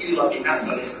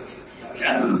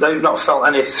 They've not felt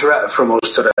any threat from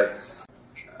us today.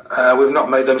 We've not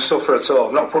made them suffer at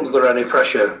all, not put under any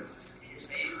pressure.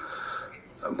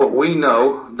 But we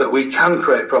know that we can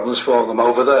create problems for them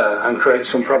over there and create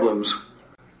some problems.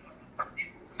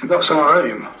 That's our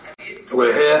aim.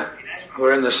 We're here,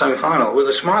 we're in the semi-final with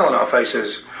a smile on our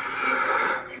faces.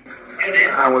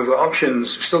 And we've got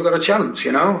options, still got a chance,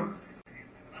 you know.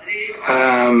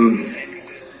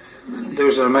 There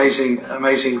was an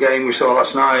amazing game we saw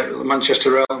last night,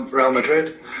 Manchester Real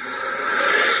Madrid.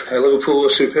 Liverpool were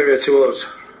superior to us.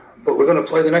 But we're going to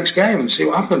play the next game and see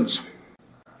what happens.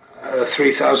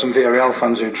 3,000 Villarreal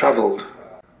fans who travelled.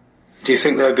 Do you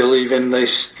think they believe in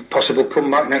this possible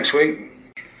comeback next week?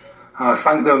 I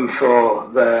thank them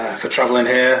for travelling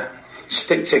here.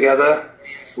 Stick together.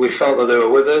 We felt that they were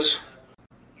with us.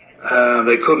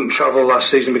 They couldn't travel last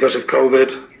season because of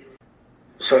COVID.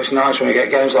 So it's nice when we get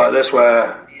games like this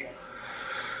where,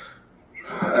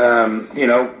 you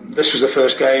know, this was the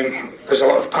first game. There's a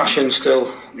lot of passion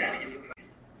still.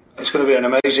 It's going to be an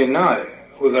amazing night.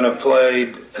 We're going to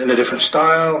play in a different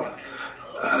style.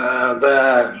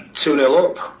 They're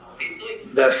 2-0 up.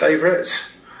 They're favourites.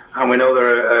 And we know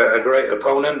they're a great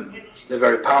opponent. They're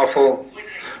very powerful.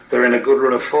 They're in a good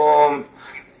run of form.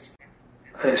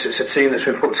 It's a team that's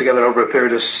been put together over a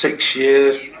period of 6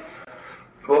 years.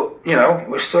 But, you know,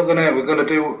 we're going to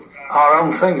do our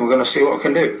own thing. We're going to see what we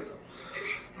can do.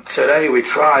 Today we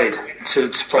tried to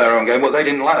play our own game, but they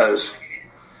didn't let us.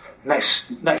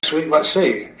 Next week, let's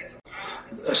see.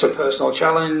 It's a personal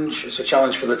challenge. It's a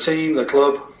challenge for the team, the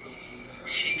club.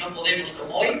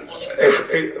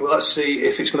 Let's see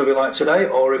if it's going to be like today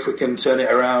or if we can turn it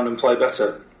around and play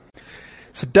better.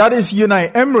 So that is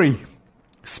Unai Emery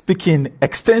speaking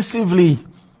extensively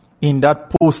in that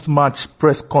post-match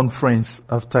press conference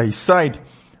after his side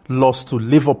lost to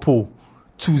Liverpool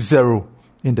 2-0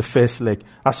 in the first leg.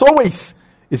 As always,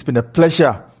 it's been a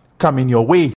pleasure coming your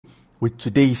way with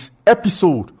today's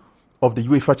episode of the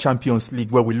UEFA Champions League,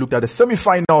 where we looked at the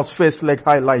semi-finals, first leg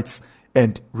highlights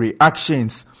and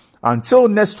reactions. Until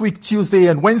next week, Tuesday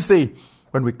and Wednesday,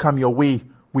 when we come your way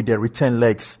with the return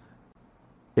legs,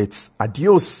 it's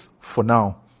adios for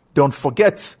now. Don't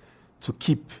forget to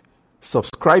keep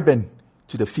subscribing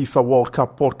to the FIFA World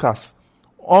Cup podcast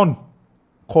on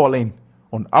Calling,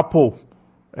 on Apple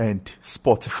and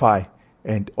Spotify.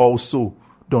 And also,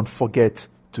 don't forget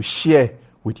to share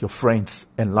with your friends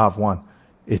and loved one.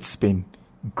 It's been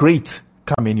great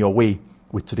coming your way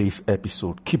with today's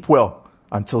episode. Keep well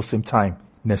until same time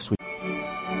next week.